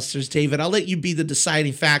blockbusters. David, I'll let you be the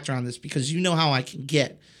deciding factor on this because you know how I can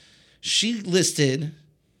get. She listed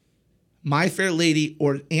My Fair Lady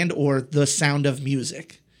or The Sound of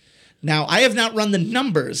Music. Now, I have not run the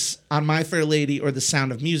numbers on My Fair Lady or The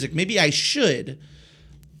Sound of Music. Maybe I should,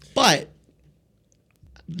 but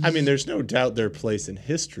there's no doubt their place in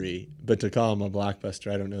history, but to call them a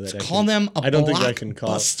blockbuster, I don't know that I can call them a blockbuster. I don't think I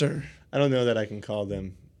can I don't know that I can call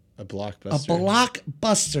them a blockbuster. A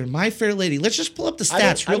blockbuster, My Fair Lady. Let's just pull up the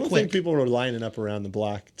stats real quick. I don't think people were lining up around the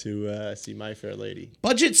block to see My Fair Lady.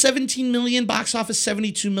 Budget $17 million, box office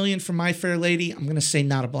 $72 million for My Fair Lady. I'm going to say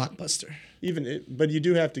not a blockbuster. But you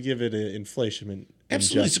do have to give it an inflation.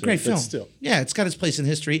 Absolutely, it's a great film. Still. Yeah, it's got its place in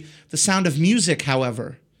history. The Sound of Music,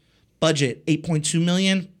 however, budget $8.2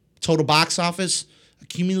 million, total box office,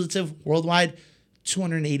 cumulative worldwide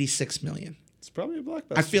 $286 million. It's probably a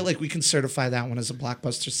blockbuster. I feel like we can certify that one as a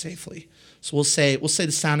blockbuster safely. So we'll say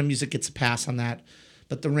The Sound of Music gets a pass on that.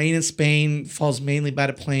 But The Rain in Spain falls mainly by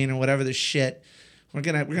the plane or whatever the shit. We're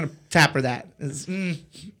gonna tap her that. It's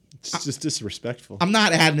just disrespectful. I'm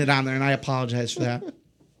not adding it on there, and I apologize for that.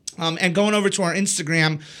 And going over to our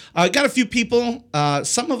Instagram, got a few people.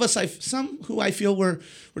 Some who I feel were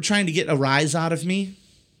trying to get a rise out of me,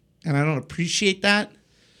 and I don't appreciate that.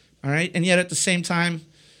 All right, and yet at the same time,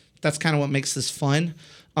 that's kind of what makes this fun.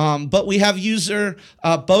 But we have user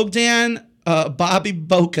Bogdan Bobby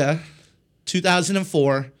Boca,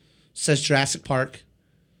 2004, says Jurassic Park.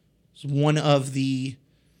 It's one of the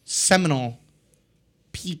seminal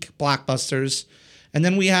peak blockbusters. And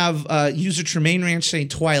then we have user Tremaine Ranch saying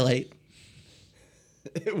Twilight.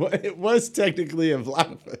 It was technically a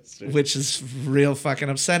blockbuster. Which is real fucking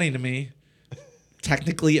upsetting to me.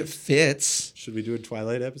 Technically, it fits. Should we do a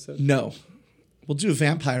Twilight episode? No. We'll do a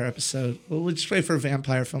vampire episode. We'll just wait for a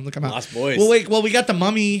vampire film to come out. Lost Boys. We'll wait. Well, we got The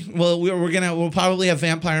Mummy. Well, we'll probably have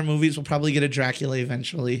vampire movies. We'll probably get a Dracula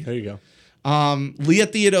eventually. There you go. Leah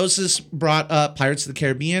Theodosis brought up Pirates of the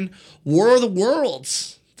Caribbean. War of the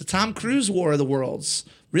Worlds. The Tom Cruise War of the Worlds.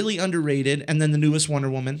 Really underrated. And then the newest Wonder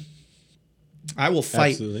Woman. I will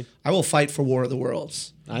fight. Absolutely. I will fight for War of the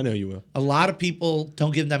Worlds. I know you will. A lot of people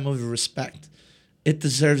don't give that movie respect. It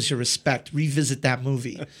deserves your respect. Revisit that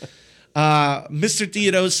movie. Mr.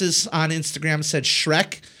 Theodosis on Instagram said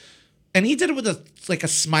Shrek. And he did it with a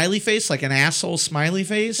smiley face, like an asshole smiley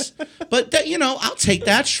face. But I'll take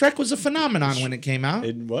that. Shrek was a phenomenon when it came out.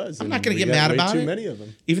 It was. I'm not going to get mad about it. Too many of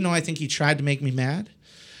them. Even though I think he tried to make me mad.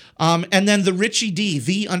 And then the Richie D,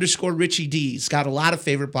 _Richie D. He's got a lot of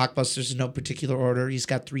favorite blockbusters in no particular order. He's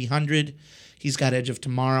got 300. He's got Edge of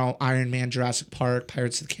Tomorrow, Iron Man, Jurassic Park,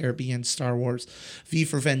 Pirates of the Caribbean, Star Wars, V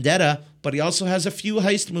for Vendetta. But he also has a few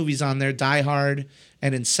heist movies on there, Die Hard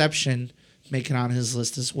and Inception. make it on his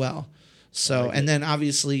list as well. So, and then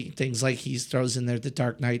obviously things like he throws in there The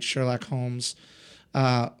Dark Knight, Sherlock Holmes,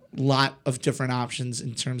 lot of different options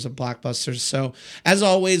in terms of blockbusters. So as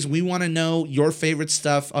always, we want to know your favorite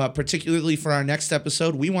stuff, particularly for our next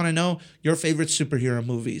episode. We want to know your favorite superhero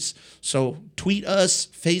movies. So tweet us,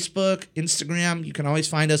 Facebook, Instagram. You can always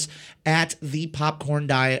find us at The Popcorn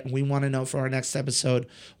Diet. We want to know for our next episode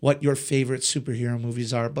what your favorite superhero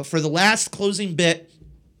movies are. But for the last closing bit,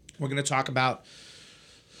 we're going to talk about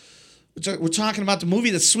we're talking about the movie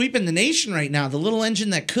that's sweeping the nation right now, The Little Engine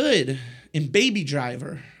That Could, in Baby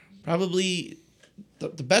Driver. Probably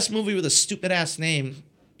the best movie with a stupid-ass name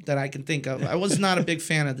that I can think of. I was not a big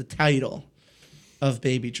fan of the title of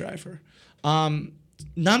Baby Driver.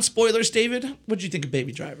 Non-spoilers, David, what did you think of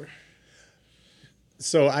Baby Driver?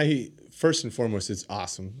 So first and foremost, it's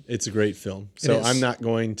awesome. It's a great film. So I'm not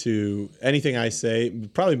going to, anything I say,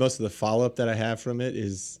 probably most of the follow-up that I have from it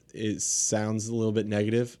sounds a little bit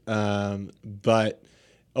negative. But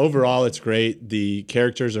overall, it's great. The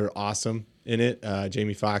characters are awesome in it.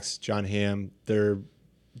 Jamie Foxx, John Hamm,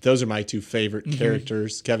 those are my two favorite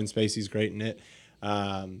characters. Kevin Spacey's great in it.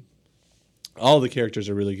 All the characters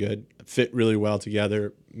are really good, fit really well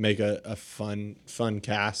together, make a fun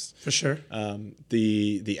cast. For sure.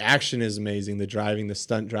 The action is amazing. The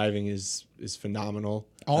stunt driving is phenomenal.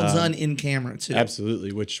 All done in camera too.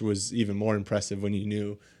 Absolutely, which was even more impressive when you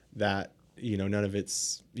knew that, none of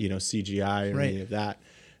it's, CGI or any of that.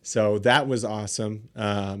 So that was awesome.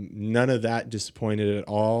 None of that disappointed at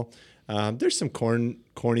all. There's some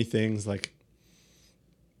corny things like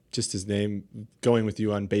just his name going with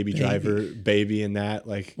you on Baby Driver, Baby and that.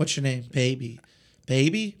 Like, what's your name? Baby.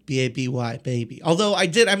 Baby? B-A-B-Y, Baby. Although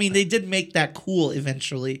they did make that cool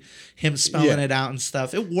eventually, him spelling it out and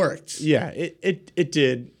stuff. It worked. Yeah, it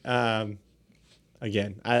did. Again,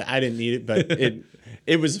 I didn't need it, but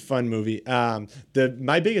it was a fun movie.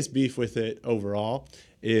 My biggest beef with it overall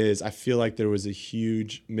is I feel like there was a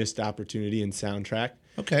huge missed opportunity in soundtrack.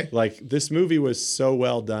 Okay. Like, this movie was so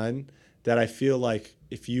well done that I feel like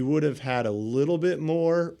if you would have had a little bit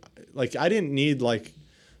more, like, I didn't need like,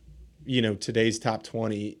 today's top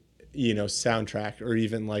 20, soundtrack, or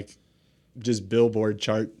even like just Billboard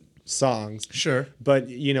chart songs. Sure. But,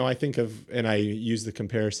 I think of, and I use the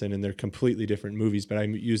comparison, and they're completely different movies, but I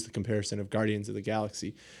use the comparison of Guardians of the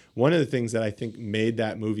Galaxy. One of the things that I think made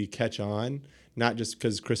that movie catch on, not just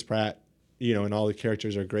because Chris Pratt, and all the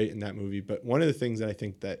characters are great in that movie, but one of the things that I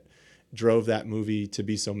think that drove that movie to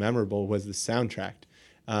be so memorable was the soundtrack.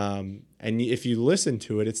 And if you listen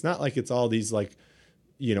to it, it's not like it's all these like,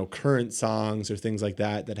 current songs or things like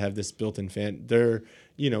that have this built-in fan. They're,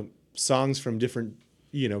 songs from different,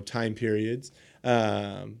 time periods.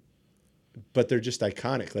 But they're just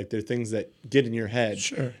iconic. Like, they're things that get in your head.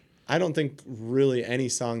 Sure. I don't think really any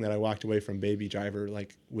song that I walked away from Baby Driver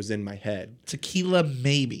like was in my head. Tequila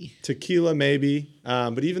maybe.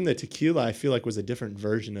 But even the Tequila, I feel like, was a different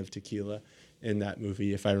version of Tequila in that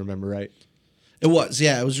movie, if I remember right. It was,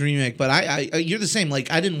 yeah, it was a remake. But I you're the same. Like,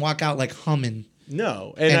 I didn't walk out like humming.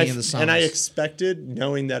 No, any of the songs. And I expected,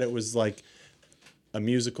 knowing that it was like a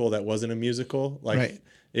musical that wasn't a musical, like right.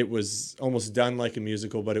 It was almost done like a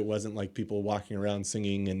musical, but it wasn't like people walking around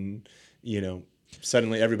singing and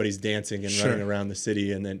suddenly everybody's dancing and running around the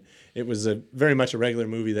city. And then it was very much a regular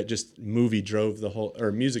movie that just music drove the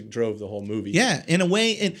whole movie. Yeah, in a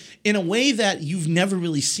way that you've never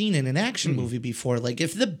really seen in an action movie before. Like,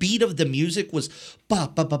 if the beat of the music was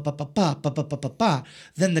ba ba ba ba ba ba ba ba ba ba ba,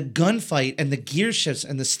 then the gunfight and the gear shifts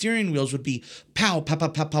and the steering wheels would be pow pow pow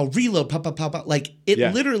pow pow, reload pow pow pow pow. Like, it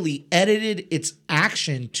literally edited its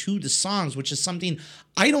action to the songs, which is something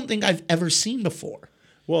I don't think I've ever seen before.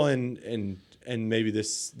 Well, and maybe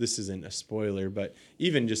this isn't a spoiler, but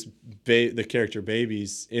even just the character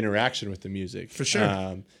Baby's interaction with the music. For sure.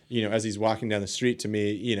 As he's walking down the street, to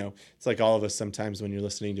me, it's like all of us sometimes when you're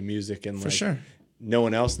listening to music and no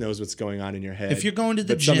one else knows what's going on in your head. If you're going to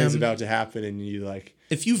the gym, something's about to happen and you like...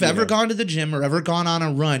 If you've ever gone to the gym or ever gone on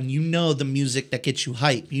a run, you know the music that gets you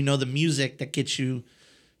hype. You know the music that gets you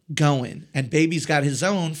going. And Baby's got his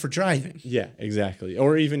own for driving. Yeah, exactly.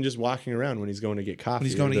 Or even just walking around when he's going to get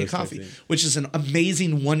coffee. Which is an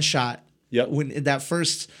amazing one shot. Yep.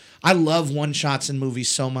 I love one shots in movies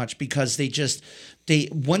so much because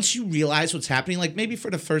once you realize what's happening, like maybe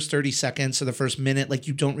for the first 30 seconds or the first minute, like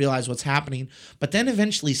you don't realize what's happening, but then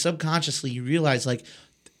eventually subconsciously you realize like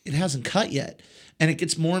it hasn't cut yet. And it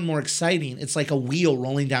gets more and more exciting. It's like a wheel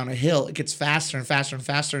rolling down a hill. It gets faster and faster and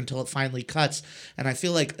faster until it finally cuts. And I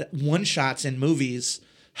feel like one shots in movies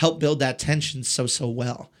help build that tension so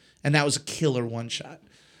well. And that was a killer one shot.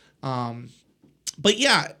 But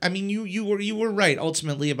yeah, I mean, you were right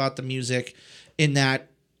ultimately about the music, in that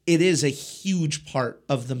it is a huge part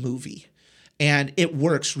of the movie, and it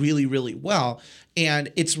works really, really well.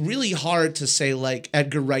 And it's really hard to say like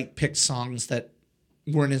Edgar Wright picked songs that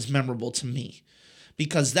weren't as memorable to me,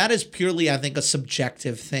 because that is purely, I think, a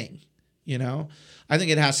subjective thing. You know, I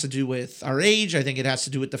think it has to do with our age. I think it has to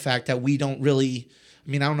do with the fact that we don't really. I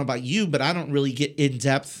mean, I don't know about you, but I don't really get in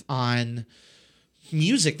depth on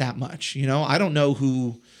music that much. You know, I don't know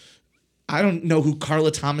who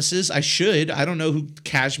Carla Thomas is. I should. I don't know who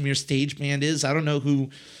Kashmir Stage Band is. I don't know who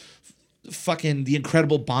fucking the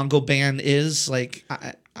Incredible Bongo Band is. Like,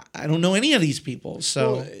 I don't know any of these people.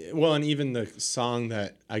 So well, and even the song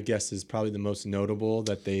that I guess is probably the most notable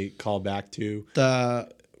that they call back to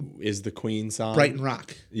is the Queen song, Brighton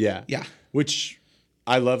Rock. Yeah, yeah. Which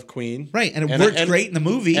I love Queen, right? And it worked great in the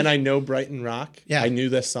movie. And I know Brighton Rock. Yeah, I knew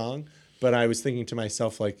this song, but I was thinking to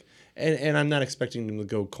myself like. And I'm not expecting them to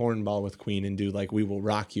go cornball with Queen and do like "We Will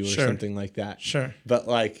Rock You" or something like that. Sure. But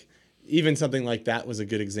like even something like that was a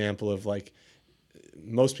good example of like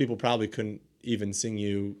most people probably couldn't even sing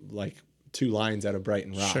you like 2 lines out of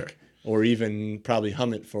Brighton Rock, or even probably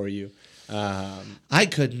hum it for you. I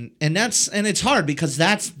couldn't, and it's hard because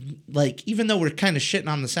that's like, even though we're kind of shitting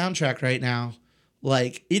on the soundtrack right now,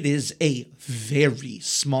 like it is a very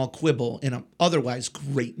small quibble in an otherwise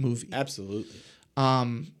great movie. Absolutely.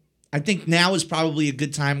 I think now is probably a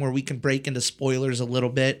good time where we can break into spoilers a little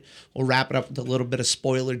bit. We'll wrap it up with a little bit of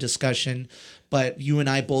spoiler discussion. But you and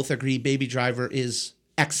I both agree Baby Driver is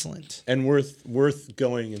excellent. And worth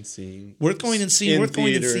going and seeing. Worth going and seeing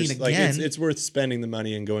again. Like it's worth spending the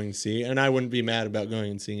money and going to see. And I wouldn't be mad about going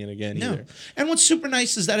and seeing it again either. And what's super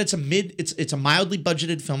nice is that it's a mildly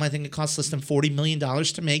budgeted film. I think it costs less than $40 million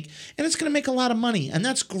to make. And it's going to make a lot of money. And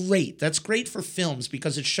that's great. That's great for films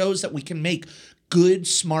because it shows that we can make good,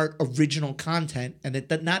 smart, original content, and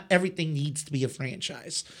that not everything needs to be a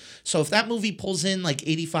franchise. So if that movie pulls in like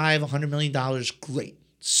 $85-100 million, great.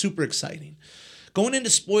 Super exciting. Going into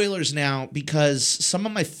spoilers now, because some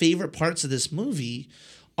of my favorite parts of this movie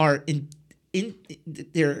are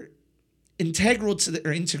they're integral to the,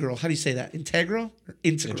 or integral. How do you say that? Integral or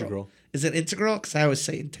integral? Integral. Is it integral? Because I always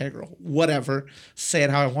say integral. Whatever. Say it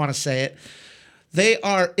how I want to say it. They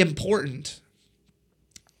are important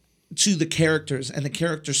to the characters and the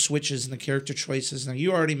character switches and the character choices. Now,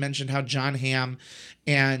 you already mentioned how Jon Hamm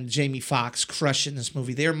and Jamie Foxx crush in this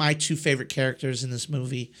movie. They are my 2 favorite characters in this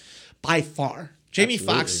movie by far. Jamie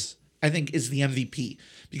Foxx, I think, is the MVP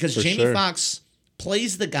because Jamie Foxx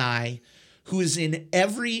plays the guy who is in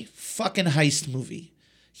every fucking heist movie.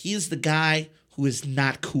 He is the guy who is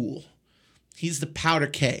not cool. He's the powder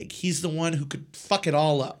keg. He's the one who could fuck it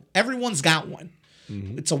all up. Everyone's got one.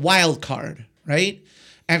 Mm-hmm. It's a wild card, right?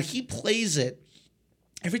 And he plays it.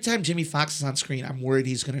 Every time Jamie Foxx is on screen, I'm worried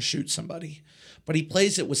he's going to shoot somebody. But he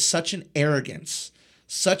plays it with such an arrogance,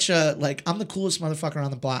 such a, like, I'm the coolest motherfucker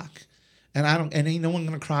on the block. And ain't no one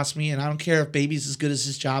going to cross me. And I don't care if Baby's as good as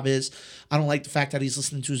his job is. I don't like the fact that he's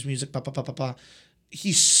listening to his music. Blah, blah, blah, blah, blah.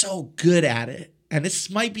 He's so good at it. And this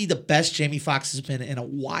might be the best Jamie Foxx has been in a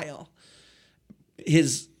while.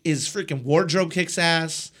 His freaking wardrobe kicks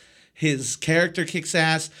ass. His character kicks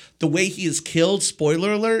ass. The way he is killed,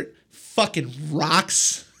 spoiler alert, fucking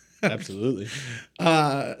rocks. Absolutely.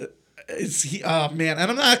 Man, and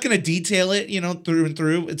I'm not going to detail it, through and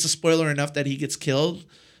through. It's a spoiler enough that he gets killed.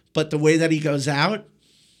 But the way that he goes out,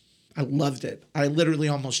 I loved it. I literally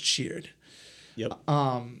almost cheered. Yep.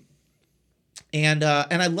 And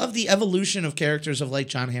I love the evolution of characters of like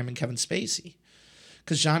Jon Hamm and Kevin Spacey.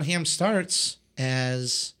 Because Jon Hamm starts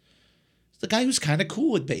as the guy who's kind of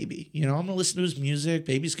cool with Baby. I'm going to listen to his music.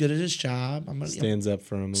 Baby's good at his job. Stands up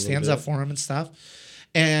for him and stuff.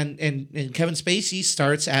 And Kevin Spacey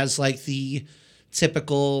starts as like the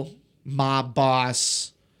typical mob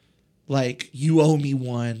boss, like, you owe me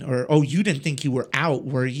one, or, oh, you didn't think you were out,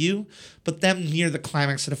 were you? But then near the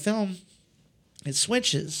climax of the film, it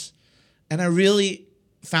switches. And I really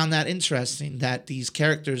found that interesting, that these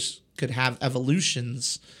characters could have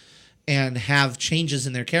evolutions and have changes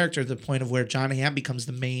in their character to the point of where Jon Hamm becomes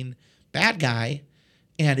the main bad guy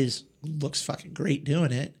and looks fucking great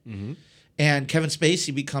doing it. Mm-hmm. And Kevin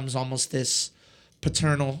Spacey becomes almost this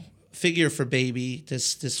paternal figure for Baby,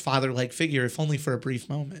 this father-like figure, if only for a brief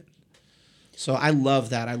moment. So I love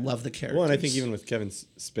that. I love the characters. Well, and I think even with Kevin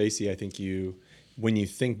Spacey, I think when you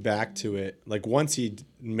think back to it, like once he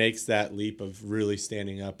makes that leap of really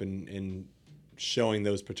standing up and showing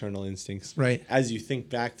those paternal instincts, right? As you think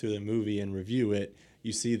back through the movie and review it,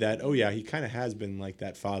 you see that, oh yeah, he kind of has been like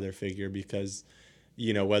that father figure because,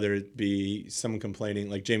 whether it be someone complaining,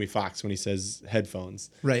 like Jamie Foxx when he says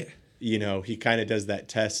headphones. Right. you know, he kind of does that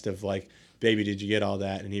test of like, baby, did you get all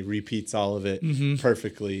that? And he repeats all of it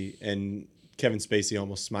perfectly. And Kevin Spacey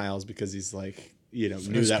almost smiles because he's like, you know,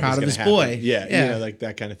 knew that was going to happen. Boy. Yeah, you know, like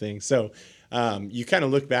that kind of thing. So you kind of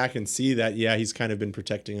look back and see that, yeah, he's kind of been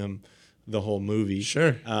protecting him the whole movie.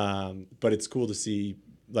 Sure. But it's cool to see,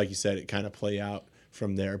 like you said, it kind of play out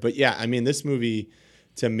from there. But yeah, I mean, this movie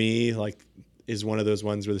to me, like, is one of those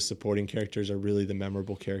ones where the supporting characters are really the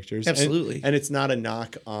memorable characters. Absolutely. And it's not a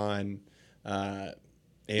knock on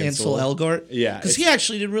Ansel Elgort. Yeah. Because he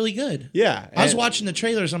actually did really good. Yeah. I was watching the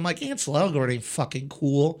trailers. I'm like, Ansel Elgort ain't fucking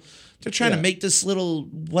cool. They're trying to make this little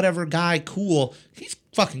whatever guy cool. He's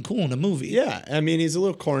fucking cool in the movie. Yeah. I mean, he's a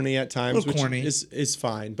little corny at times, which corny. is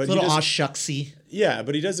fine. But a little aw shucksy. Yeah,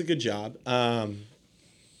 but he does a good job.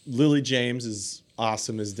 Lily James is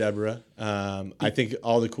awesome as Deborah. I think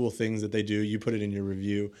all the cool things that they do, you put it in your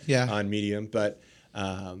review on Medium, but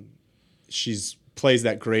she's plays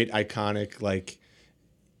that great iconic, like,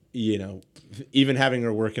 you know, even having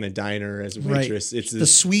her work in a diner as a waitress. It's the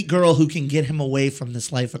sweet girl who can get him away from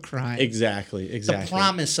this life of crime. Exactly. The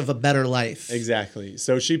promise of a better life. Exactly.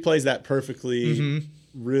 So she plays that perfectly,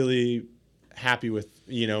 really happy with,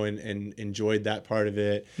 you know, and enjoyed that part of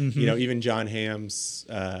it. You know, even John Hamm's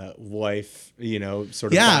wife, you know,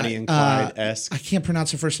 sort of Bonnie and Clyde-esque. I can't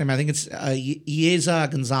pronounce her first name. I think it's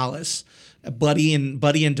Ieza Gonzalez, Buddy and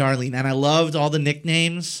Darlene. And I loved all the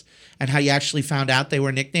nicknames and how you actually found out they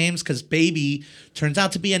were nicknames, because Baby turns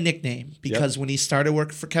out to be a nickname because when he started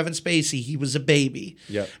working for Kevin Spacey, he was a baby.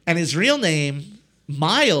 And his real name,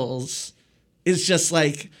 Miles, is just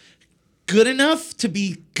like good enough to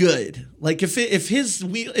be good. Like if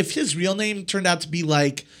his real name turned out to be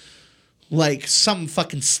like some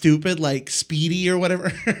fucking stupid, like Speedy or whatever,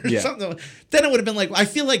 something, then it would have been like, I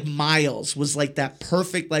feel like Miles was like that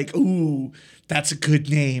perfect, like, ooh, that's a good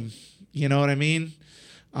name. You know what I mean?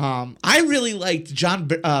 I really liked John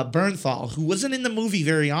Bernthal, who wasn't in the movie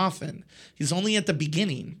very often. He's only at the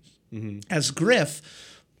beginning as Griff.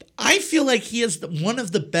 I feel like he has one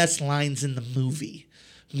of the best lines in the movie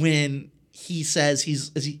when he says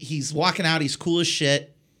he's walking out, he's cool as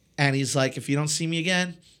shit, and he's like, if you don't see me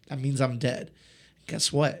again, that means I'm dead.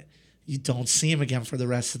 Guess what? You don't see him again for the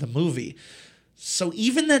rest of the movie. So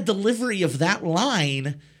even the delivery of that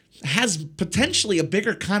line has potentially a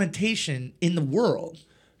bigger connotation in the world.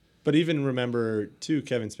 But even remember, too,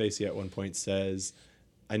 Kevin Spacey at one point says,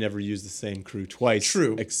 I never use the same crew twice.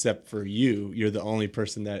 True. Except for you. You're the only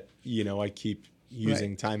person that, you know, I keep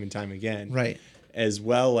using time and time again. Right. As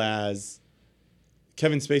well as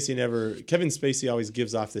Kevin Spacey always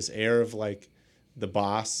gives off this air of like the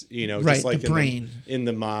boss, you know, just like the brain. In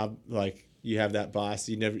the mob, like you have that boss.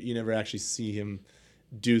 You never actually see him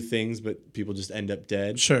do things, but people just end up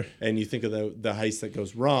dead. Sure. And you think of the heist that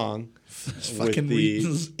goes wrong fucking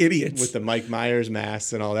idiots with the Mike Myers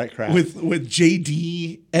mask and all that crap. With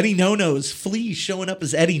JD, Eddie No-No's, Flea showing up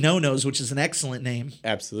as Eddie No-No's, which is an excellent name.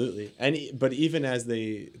 Absolutely. But even as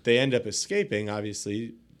they end up escaping,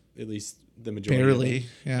 obviously, at least the majority.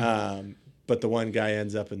 Barely, but the one guy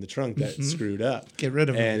ends up in the trunk that screwed up. Get rid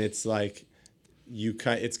of him. And it's like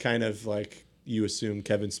it's kind of like you assume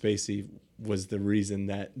Kevin Spacey was the reason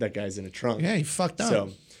that guy's in a trunk. Yeah, he fucked up.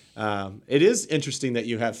 So it is interesting that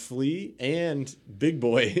you have Flea and Big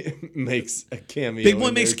Boy makes a cameo. Big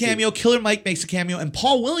Boy makes a cameo. Killer Mike makes a cameo. And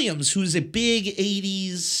Paul Williams, who's a big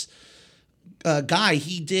 80s guy,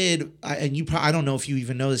 he did, and I don't know if you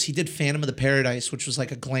even know this, he did Phantom of the Paradise, which was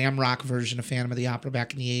like a glam rock version of Phantom of the Opera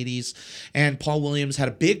back in the 80s. And Paul Williams had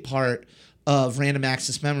a big part of Random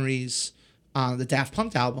Access Memories on the Daft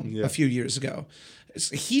Punk album a few years ago.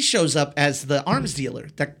 He shows up as the arms dealer,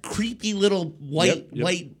 that creepy little white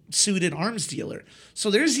suited arms dealer. So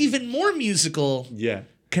there's even more musical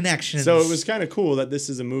connections. So it was kind of cool that this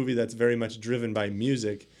is a movie that's very much driven by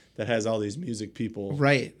music, that has all these music people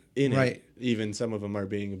in it. Even some of them are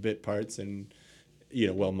being bit parts, and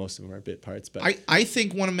most of them are bit parts. But I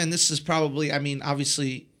think one of them, and this is probably, I mean,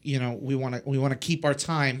 obviously, we want to keep our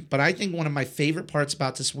time, but I think one of my favorite parts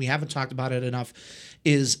about this, we haven't talked about it enough,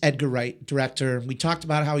 is Edgar Wright, director. We talked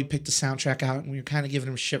about how he picked the soundtrack out, and we were kind of giving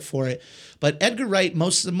him shit for it. But Edgar Wright,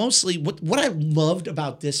 mostly what I loved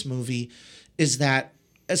about this movie is that,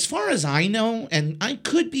 as far as I know, and I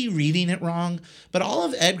could be reading it wrong, but all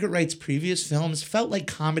of Edgar Wright's previous films felt like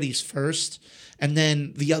comedies first, and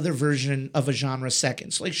then the other version of a genre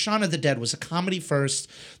second. So like Shaun of the Dead was a comedy first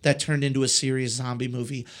that turned into a serious zombie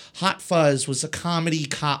movie. Hot Fuzz was a comedy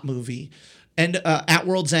cop movie. And At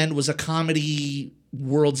World's End was a comedy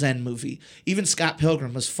World's End movie. Even Scott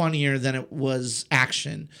Pilgrim was funnier than it was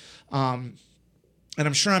action. And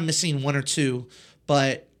I'm sure I'm missing one or two,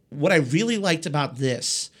 but what I really liked about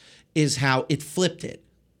this is how it flipped it.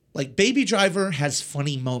 Like Baby Driver has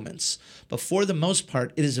funny moments, but for the most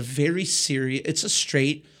part, it is a very serious, it's a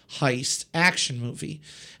straight heist action movie.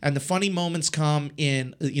 And the funny moments come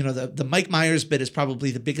in, the Mike Myers bit is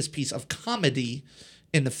probably the biggest piece of comedy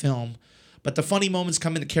in the film, but the funny moments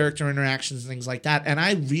come in the character interactions and things like that. And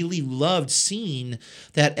I really loved seeing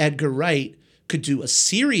that Edgar Wright could do a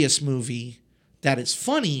serious movie that is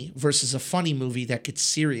funny versus a funny movie that gets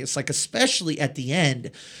serious. Like especially at the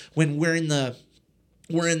end when we're in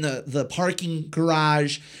the parking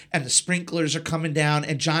garage and the sprinklers are coming down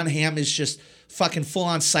and John Hamm is just fucking full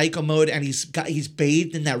on psycho mode and he's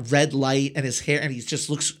bathed in that red light and his hair and he just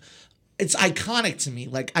looks, it's iconic to me.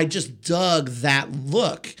 Like I just dug that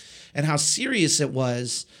look and how serious it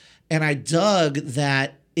was. And I dug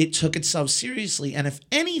that it took itself seriously. And if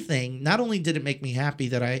anything, not only did it make me happy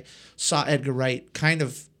that I saw Edgar Wright kind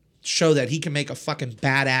of show that he can make a fucking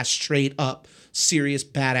badass, straight up, serious,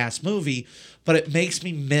 badass movie, but it makes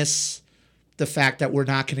me miss the fact that we're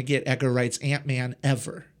not going to get Edgar Wright's Ant-Man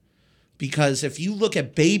ever. Because if you look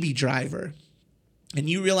at Baby Driver and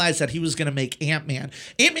you realize that he was going to make Ant-Man,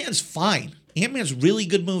 Ant-Man's fine. Ant-Man's a really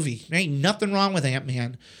good movie. There ain't nothing wrong with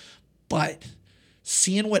Ant-Man. But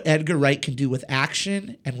seeing what Edgar Wright can do with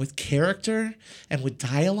action and with character and with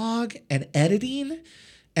dialogue and editing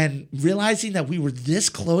and realizing that we were this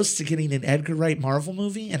close to getting an Edgar Wright Marvel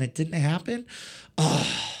movie and it didn't happen,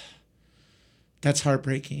 that's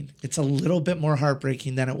heartbreaking. It's a little bit more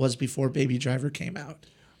heartbreaking than it was before Baby Driver came out.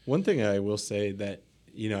 One thing I will say that,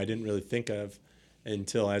 I didn't really think of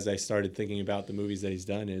until as I started thinking about the movies that he's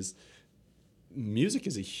done is music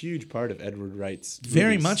is a huge part of Edgar Wright's movies.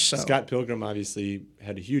 Very much so. Scott Pilgrim obviously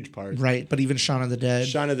had a huge part. Right, but even Shaun of the Dead.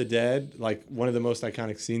 Shaun of the Dead, like one of the most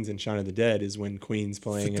iconic scenes in Shaun of the Dead is when Queen's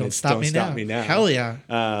playing Don't Stop Me Now. Hell yeah.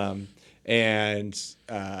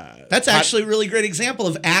 That's actually a really great example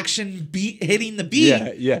of action hitting the beat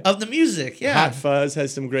of the music. Yeah. Hot Fuzz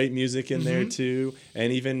has some great music in there too.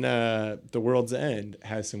 And even The World's End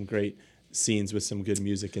has some great scenes with some good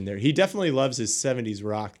music in there. He definitely loves his 70s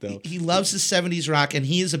rock though. He loves his 70s rock and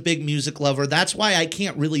he is a big music lover. That's why I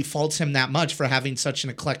can't really fault him that much for having such an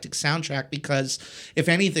eclectic soundtrack, because if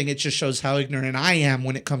anything, it just shows how ignorant I am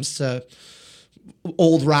when it comes to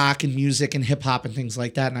old rock and music and hip hop and things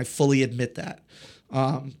like that. And I fully admit that.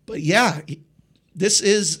 But yeah, this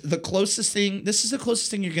is the closest thing. This is the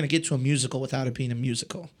closest thing you're going to get to a musical without it being a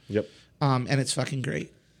musical. Yep. And it's fucking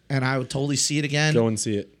great. And I would totally see it again. Go and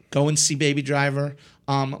see it. Go and see Baby Driver.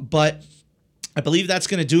 But I believe that's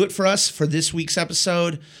going to do it for us for this week's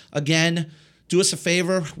episode. Again, do us a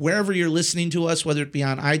favor, wherever you're listening to us, whether it be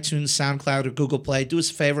on iTunes, SoundCloud, or Google Play, do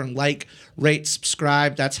us a favor and like, rate,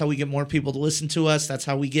 subscribe. That's how we get more people to listen to us. That's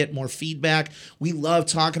how we get more feedback. We love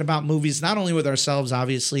talking about movies, not only with ourselves,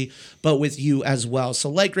 obviously, but with you as well. So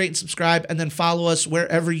like, rate, and subscribe, and then follow us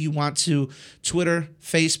wherever you want to, Twitter,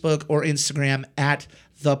 Facebook, or Instagram at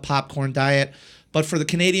The Popcorn Diet. But for the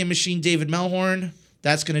Canadian machine, David Melhorn,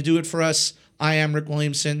 that's going to do it for us. I am Rick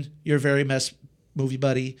Williamson, your very best movie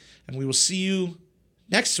buddy, and we will see you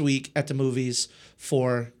next week at the movies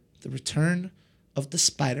for the return of the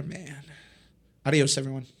Spider-Man. Adios,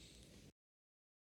 everyone.